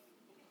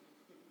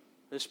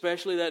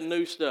 especially that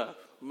new stuff.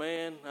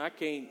 Man, I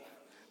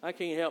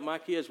can't help my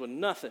kids with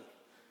nothing.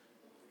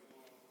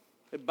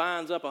 It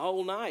binds up a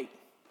whole night.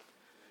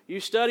 You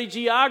study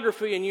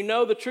geography and you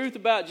know the truth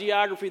about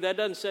geography, that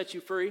doesn't set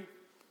you free.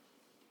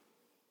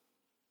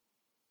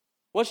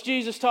 What's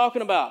Jesus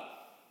talking about?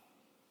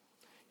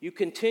 You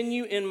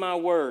continue in my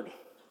word.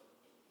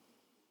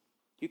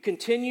 You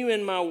continue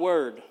in my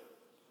word,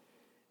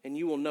 and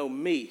you will know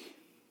me.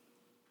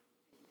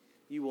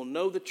 You will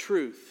know the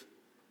truth,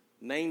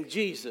 named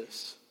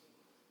Jesus,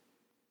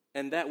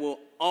 and that will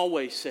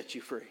always set you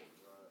free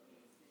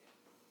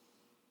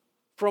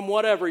from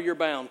whatever you're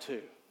bound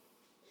to.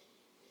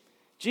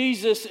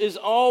 Jesus is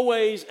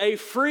always a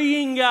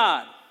freeing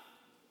God.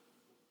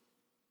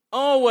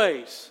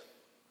 Always.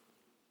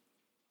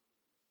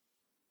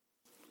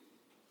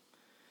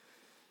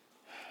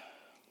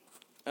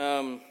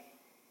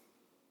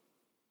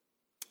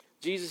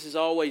 Jesus is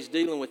always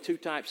dealing with two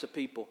types of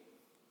people.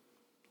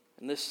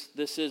 And this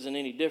isn't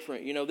any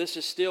different. You know, this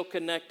is still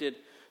connected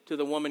to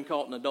the woman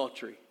caught in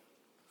adultery.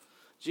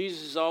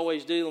 Jesus is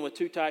always dealing with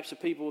two types of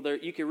people.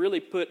 You can really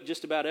put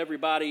just about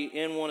everybody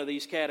in one of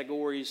these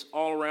categories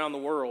all around the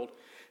world.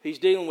 He's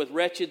dealing with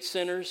wretched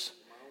sinners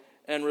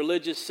and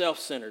religious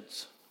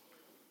self-centered's.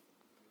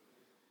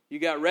 You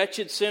got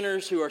wretched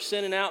sinners who are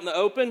sinning out in the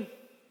open,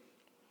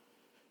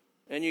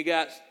 and you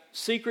got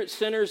secret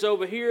sinners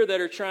over here that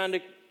are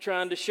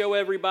trying to show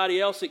everybody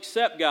else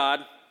except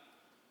God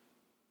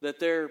that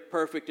they're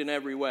perfect in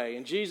every way.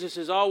 And Jesus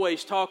is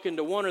always talking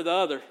to one or the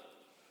other.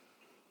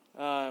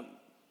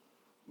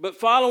 But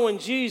following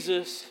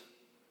Jesus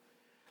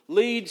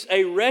leads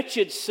a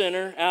wretched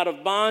sinner out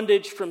of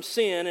bondage from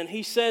sin, and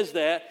he says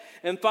that.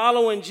 And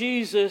following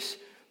Jesus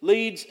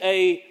leads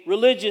a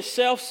religious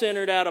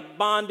self-centered out of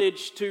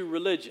bondage to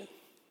religion,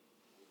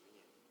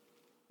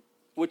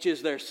 which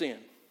is their sin.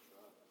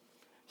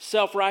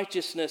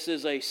 Self-righteousness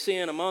is a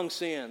sin among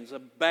sins, a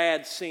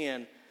bad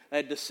sin,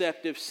 a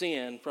deceptive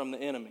sin from the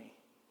enemy.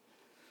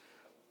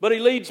 But he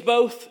leads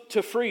both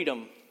to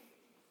freedom.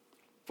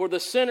 For the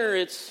sinner,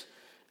 it's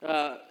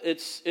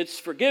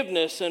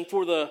forgiveness, and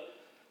for the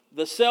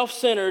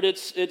self-centered,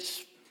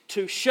 it's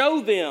to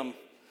show them.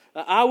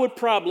 I would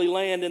probably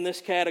land in this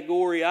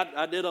category.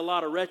 I did a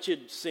lot of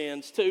wretched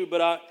sins too,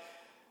 but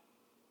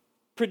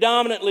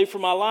predominantly for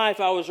my life,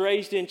 I was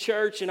raised in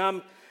church, and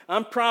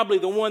I'm probably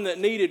the one that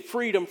needed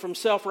freedom from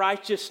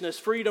self-righteousness,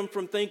 freedom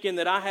from thinking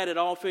that I had it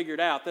all figured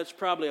out. That's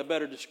probably a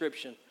better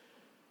description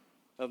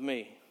of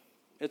me.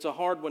 It's a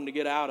hard one to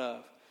get out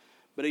of,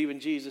 but even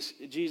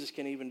Jesus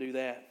can even do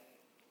that.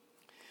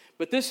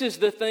 But this is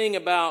the thing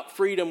about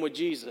freedom with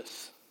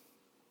Jesus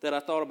that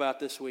I thought about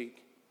this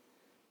week.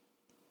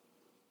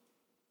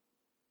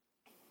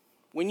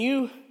 When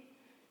you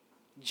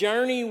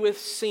journey with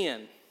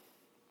sin,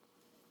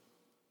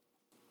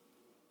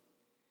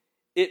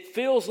 it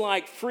feels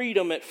like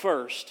freedom at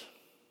first.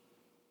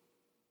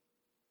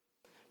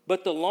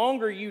 But the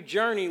longer you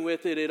journey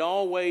with it, it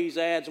always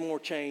adds more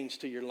chains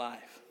to your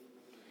life.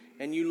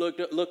 And you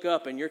look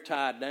up and you're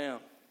tied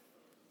down.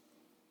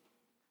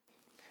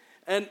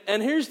 And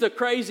here's the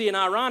crazy and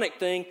ironic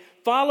thing.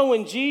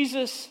 Following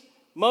Jesus,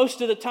 most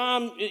of the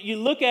time, you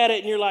look at it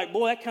and you're like,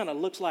 boy, that kind of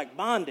looks like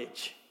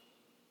bondage.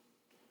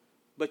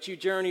 But you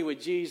journey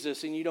with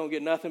Jesus and you don't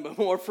get nothing but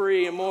more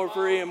free and more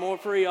free and more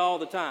free all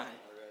the time.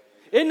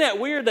 Isn't that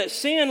weird that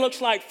sin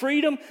looks like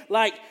freedom?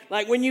 Like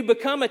when you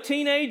become a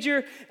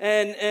teenager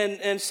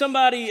and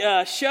somebody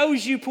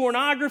shows you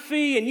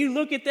pornography and you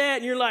look at that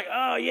and you're like,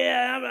 oh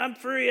yeah, I'm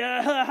free.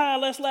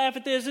 Let's laugh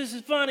at this. This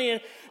is funny.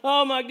 And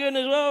oh my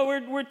goodness, oh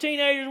we're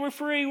teenagers, we're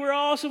free, we're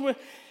awesome.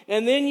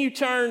 And then you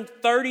turn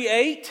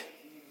 38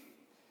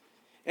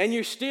 and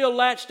you're still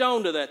latched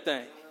onto that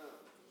thing.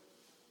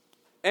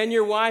 And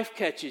your wife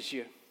catches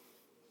you.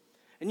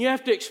 And you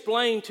have to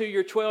explain to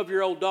your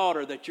 12-year-old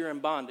daughter that you're in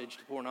bondage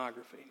to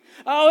pornography.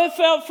 Oh, it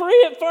felt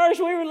free at first.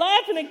 We were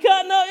laughing and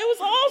cutting up. It was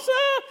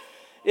awesome.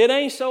 It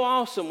ain't so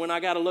awesome when I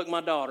got to look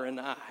my daughter in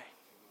the eye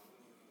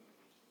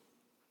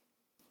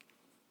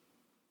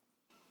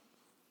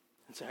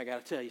and say, I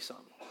got to tell you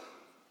something.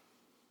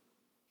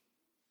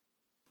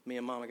 Me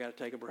and Mama got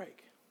to take a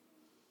break.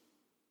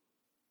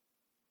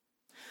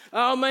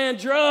 Oh, man,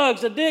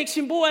 drugs,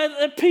 addiction. Boy,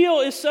 that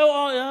pill is so...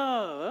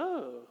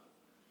 Oh,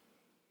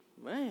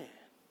 man.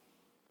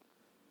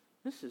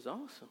 This is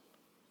awesome.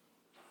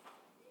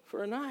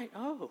 For a night,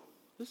 oh,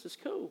 this is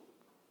cool.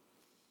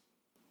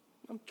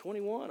 I'm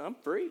 21, I'm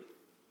free.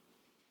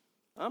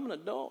 I'm an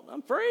adult,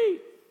 I'm free.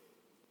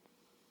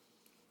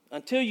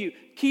 Until you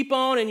keep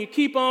on and you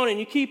keep on and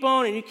you keep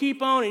on and you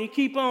keep on and you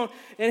keep on.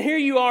 And here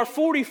you are,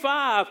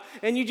 45,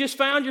 and you just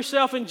found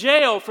yourself in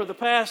jail for the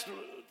past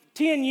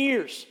 10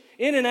 years,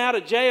 in and out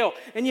of jail.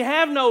 And you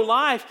have no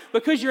life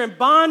because you're in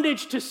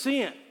bondage to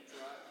sin.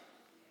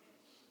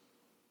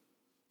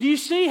 Do you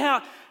see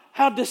how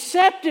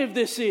deceptive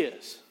this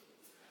is?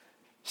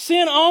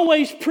 Sin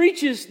always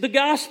preaches the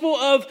gospel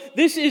of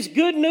this is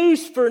good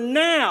news for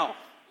now.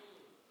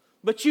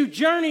 But you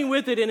journey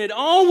with it and it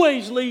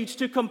always leads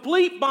to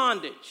complete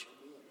bondage.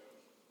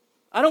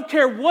 I don't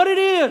care what it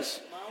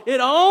is.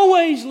 It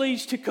always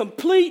leads to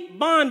complete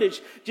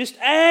bondage. Just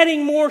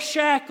adding more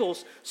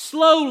shackles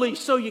slowly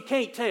so you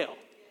can't tell.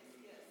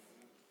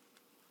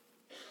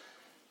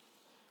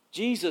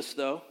 Jesus,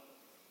 though.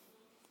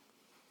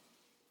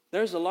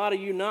 There's a lot of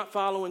you not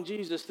following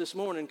Jesus this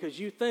morning because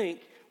you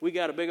think we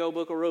got a big old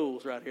book of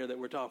rules right here that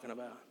we're talking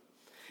about.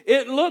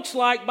 It looks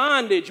like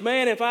bondage.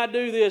 Man, if I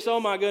do this,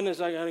 oh my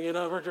goodness, I got to get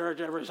up for church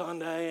every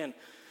Sunday and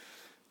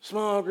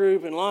small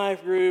group and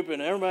life group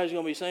and everybody's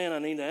going to be saying I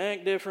need to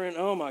act different.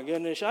 Oh my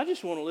goodness, I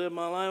just want to live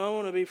my life. I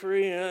want to be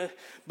free.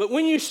 But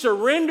when you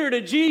surrender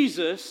to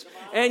Jesus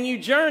and you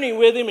journey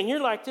with Him and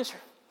you're like this,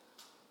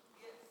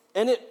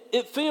 and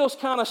it feels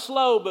kind of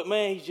slow, but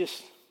man, He's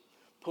just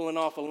pulling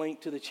off a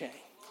link to the chain.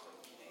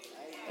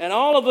 And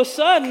all of a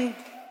sudden,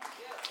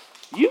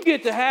 you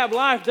get to have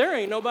life. There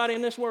ain't nobody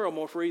in this world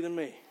more free than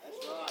me.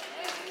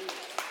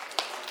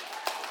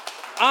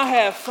 I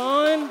have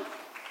fun.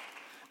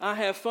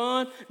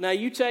 Now,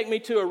 you take me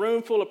to a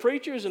room full of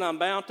preachers and I'm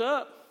bound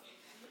up.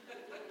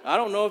 I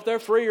don't know if they're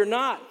free or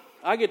not.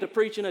 I get to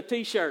preach in a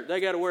t-shirt.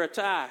 They got to wear a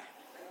tie.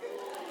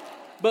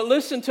 But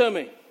listen to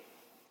me.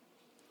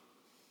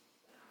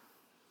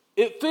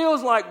 It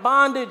feels like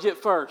bondage at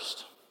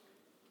first.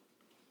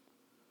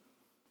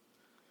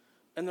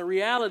 And the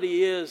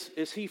reality is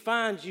He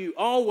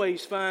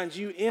always finds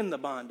you in the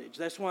bondage.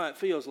 That's why it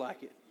feels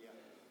like it.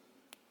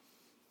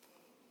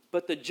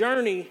 But the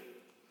journey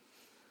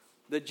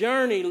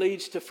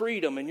leads to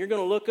freedom. And you're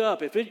going to look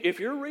up. If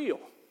you're real,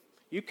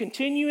 you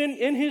continue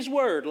in His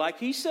Word like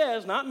He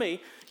says, not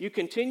me. You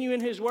continue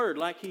in His Word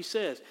like He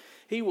says.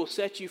 He will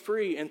set you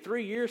free. And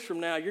 3 years from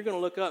now, you're going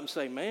to look up and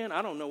say, man,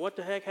 I don't know what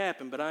the heck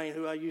happened, but I ain't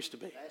who I used to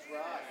be. That's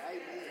right.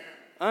 Amen.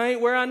 I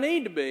ain't where I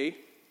need to be.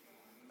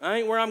 I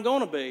ain't where I'm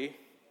going to be.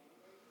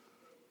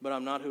 But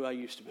I'm not who I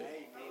used to be.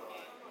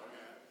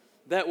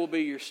 That will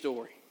be your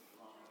story.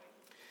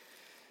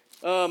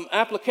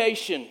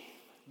 Application.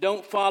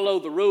 Don't follow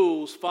the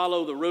rules,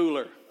 follow the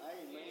ruler.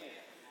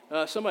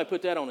 Somebody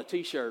put that on a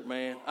t-shirt,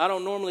 man. I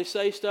don't normally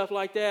say stuff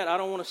like that. I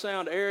don't want to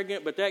sound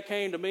arrogant, but that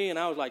came to me and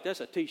I was like,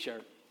 that's a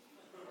t-shirt.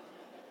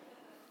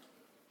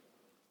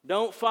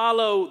 Don't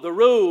follow the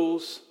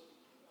rules,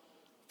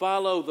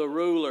 follow the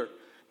ruler.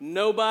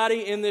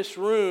 Nobody in this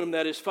room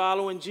that is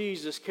following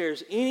Jesus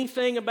cares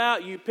anything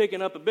about you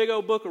picking up a big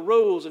old book of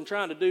rules and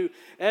trying to do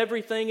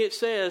everything it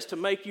says to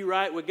make you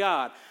right with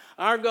God.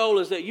 Our goal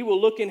is that you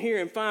will look in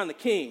here and find the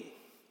King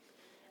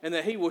and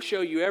that He will show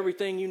you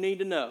everything you need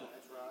to know.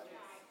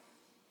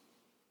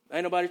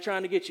 Ain't nobody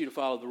trying to get you to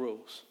follow the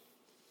rules.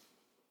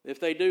 If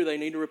they do, they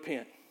need to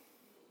repent.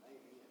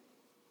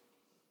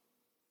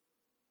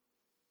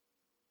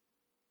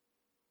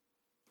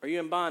 Are you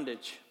in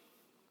bondage?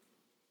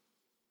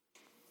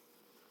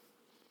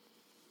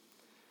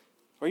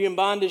 Are you in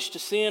bondage to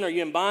sin? Are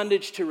you in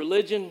bondage to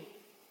religion?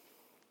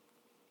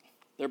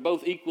 They're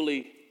both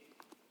equally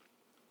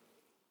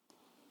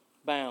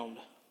bound.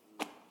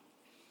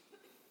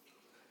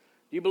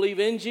 Do you believe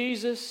in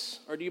Jesus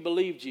or do you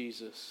believe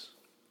Jesus?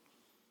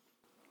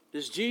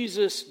 Does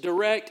Jesus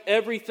direct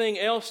everything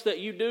else that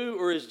you do,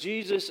 or is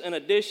Jesus an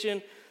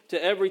addition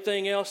to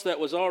everything else that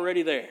was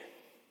already there?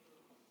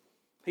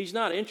 He's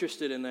not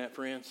interested in that,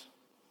 friends.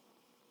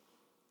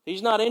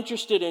 He's not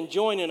interested in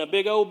joining a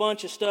big old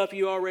bunch of stuff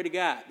you already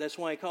got. That's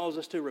why he calls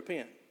us to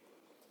repent.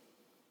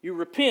 You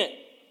repent,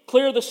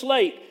 clear the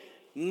slate,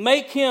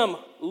 make him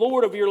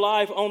Lord of your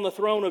life, on the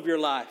throne of your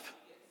life,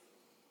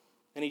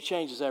 and he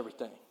changes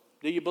everything.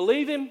 Do you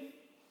believe him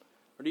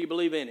or do you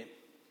believe in him?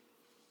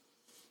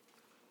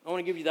 I want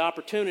to give you the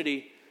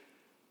opportunity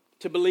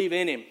to believe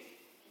in him.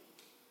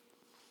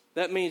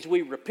 That means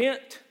we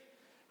repent.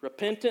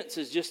 Repentance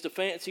is just a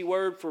fancy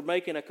word for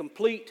making a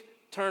complete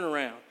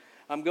turnaround.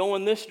 I'm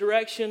going this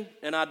direction,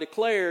 and I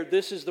declare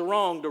this is the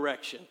wrong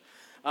direction.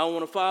 I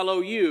want to follow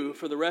you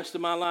for the rest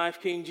of my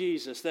life, King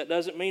Jesus. That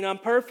doesn't mean I'm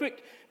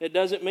perfect. It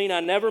doesn't mean I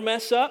never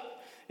mess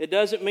up. It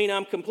doesn't mean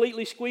I'm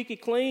completely squeaky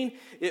clean.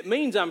 It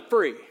means I'm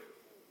free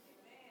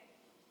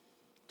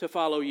to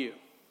follow you.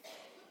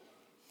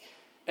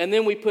 And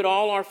then we put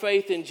all our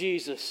faith in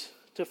Jesus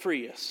to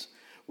free us.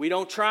 We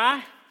don't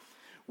try.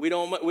 We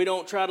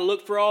don't try to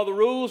look for all the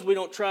rules. We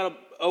don't try to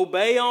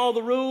obey all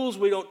the rules.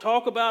 We don't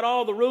talk about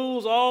all the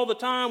rules all the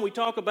time. We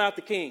talk about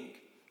the King,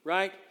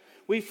 right?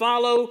 We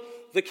follow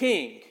the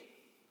King.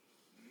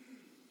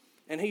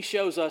 And he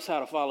shows us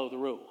how to follow the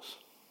rules.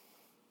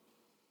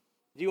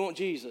 Do you want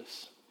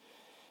Jesus?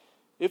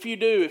 If you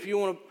do, if you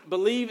want to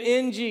believe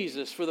in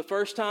Jesus for the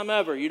first time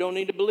ever, you don't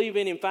need to believe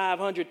in him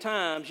 500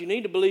 times. You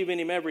need to believe in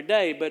him every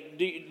day. But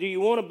do you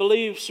want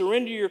to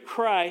surrender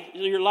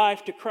your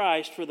life to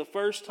Christ for the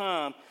first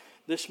time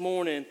this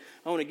morning?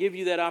 I want to give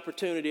you that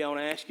opportunity. I want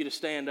to ask you to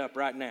stand up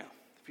right now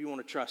if you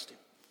want to trust him.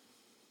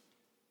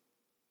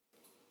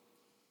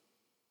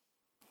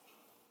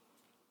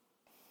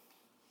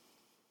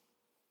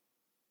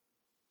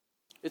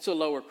 It's a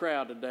lower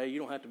crowd today. You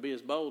don't have to be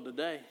as bold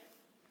today.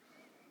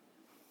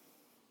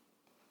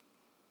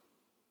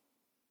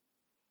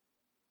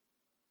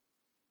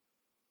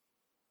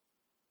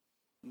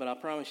 But I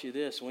promise you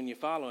this, when you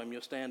follow him,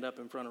 you'll stand up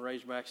in front of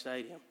Razorback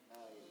Stadium.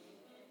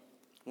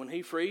 When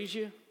he frees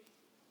you,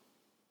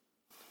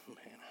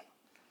 man,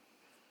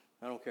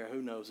 I don't care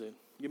who knows it.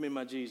 Give me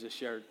my Jesus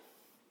shirt.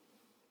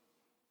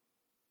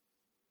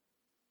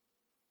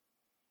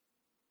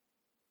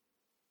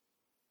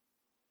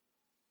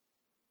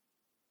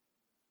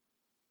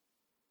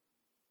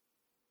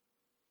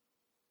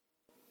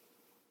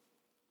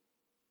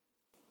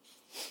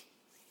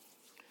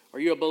 Are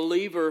you a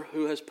believer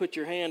who has put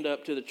your hand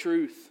up to the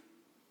truth?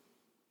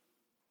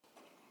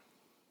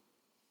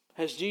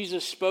 Has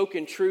Jesus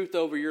spoken truth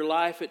over your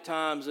life at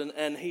times,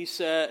 and he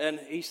said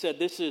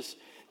this is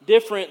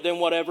different than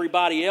what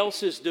everybody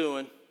else is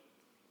doing.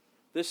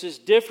 This is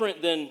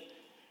different than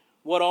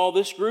what all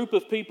this group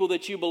of people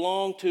that you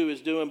belong to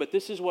is doing, but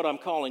this is what I'm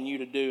calling you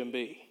to do and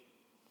be.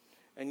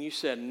 And you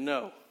said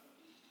no.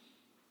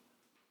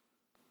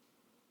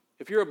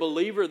 If you're a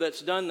believer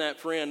that's done that,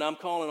 friend, I'm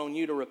calling on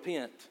you to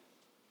repent.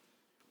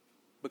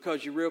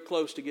 Because you're real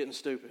close to getting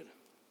stupid,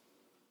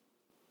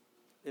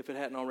 if it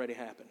hadn't already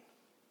happened.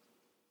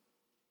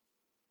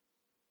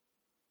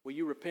 Will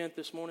you repent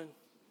this morning?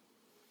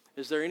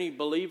 Is there any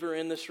believer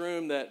in this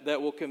room that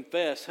will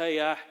confess,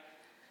 hey,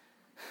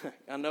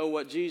 I know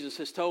what Jesus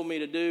has told me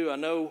to do. I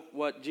know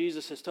what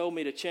Jesus has told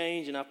me to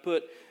change, and I've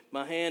put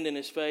my hand in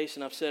his face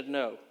and I've said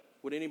no.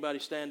 Would anybody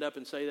stand up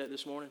and say that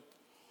this morning?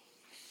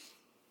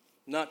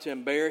 Not to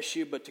embarrass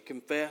you, but to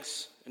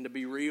confess and to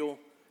be real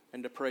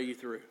and to pray you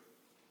through.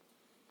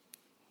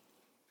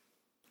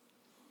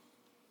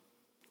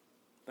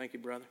 Thank you,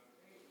 brother.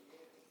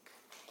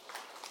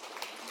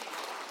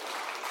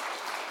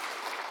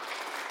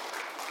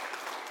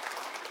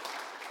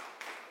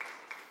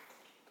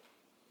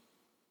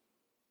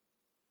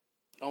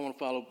 I want to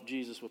follow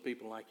Jesus with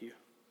people like you.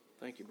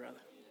 Thank you, brother.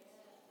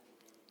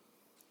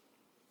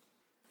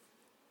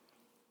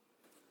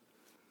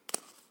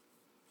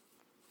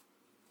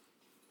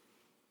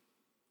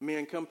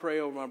 Men, come pray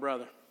over my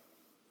brother.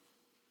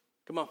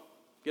 Come on,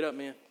 get up,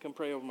 man. Come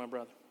pray over my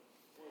brother.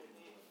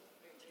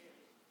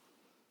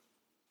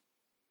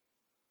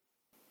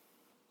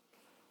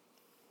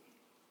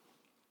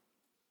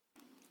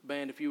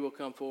 Band, if you will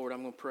come forward,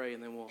 I'm going to pray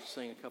and then we'll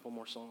sing a couple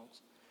more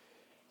songs.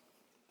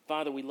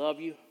 Father, we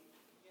love you.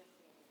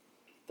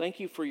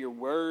 Thank you for your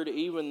word,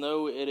 even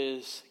though it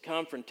is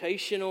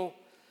confrontational,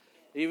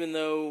 even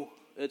though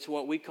it's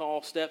what we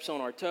call steps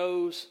on our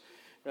toes,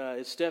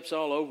 it steps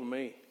all over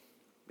me.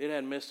 It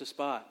hadn't missed a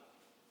spot.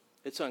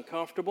 It's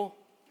uncomfortable.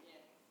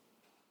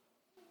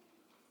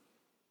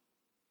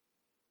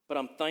 But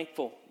I'm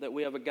thankful that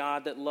we have a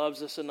God that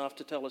loves us enough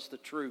to tell us the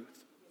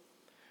truth.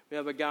 We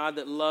have a God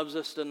that loves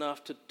us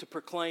enough to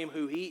proclaim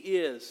who he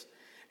is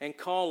and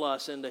call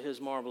us into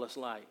his marvelous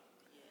light.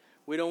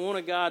 We don't want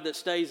a God that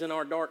stays in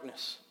our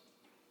darkness.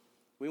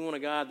 We want a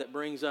God that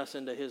brings us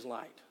into his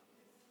light.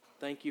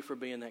 Thank you for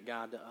being that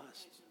God to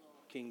us,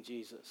 King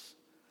Jesus.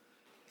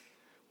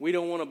 We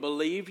don't want to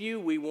believe you.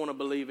 We want to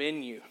believe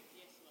in you.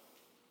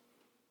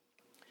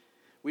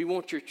 We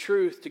want your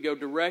truth to go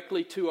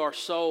directly to our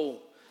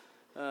soul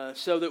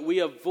so that we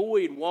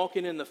avoid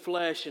walking in the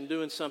flesh and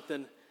doing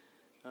something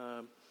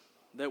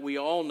that we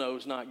all know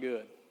is not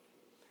good.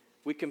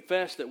 We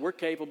confess that we're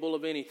capable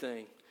of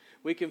anything.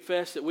 We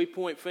confess that we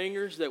point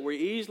fingers, that we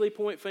easily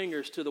point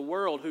fingers to the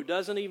world who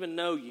doesn't even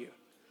know you.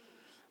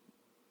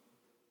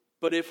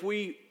 But if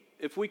we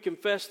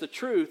confess the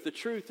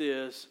truth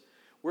is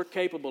we're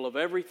capable of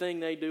everything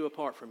they do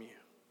apart from you.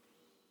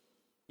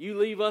 You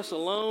leave us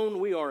alone,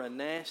 we are a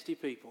nasty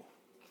people.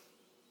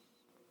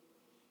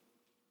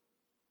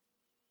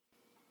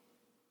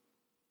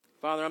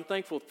 Father, I'm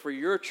thankful for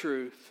your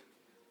truth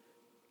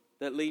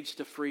that leads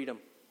to freedom.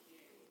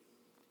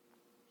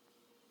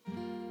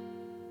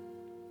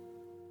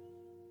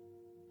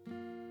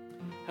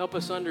 Help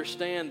us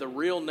understand the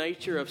real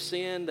nature of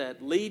sin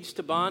that leads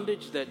to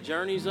bondage, that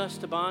journeys us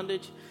to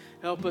bondage.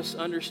 Help us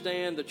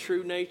understand the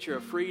true nature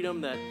of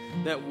freedom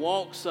that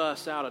walks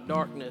us out of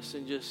darkness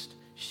and just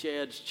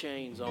sheds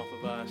chains off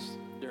of us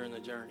during the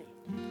journey.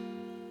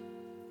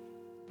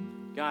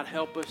 God,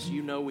 help us.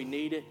 You know we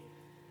need it,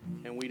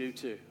 and we do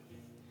too.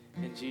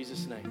 In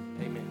Jesus' name,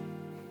 amen.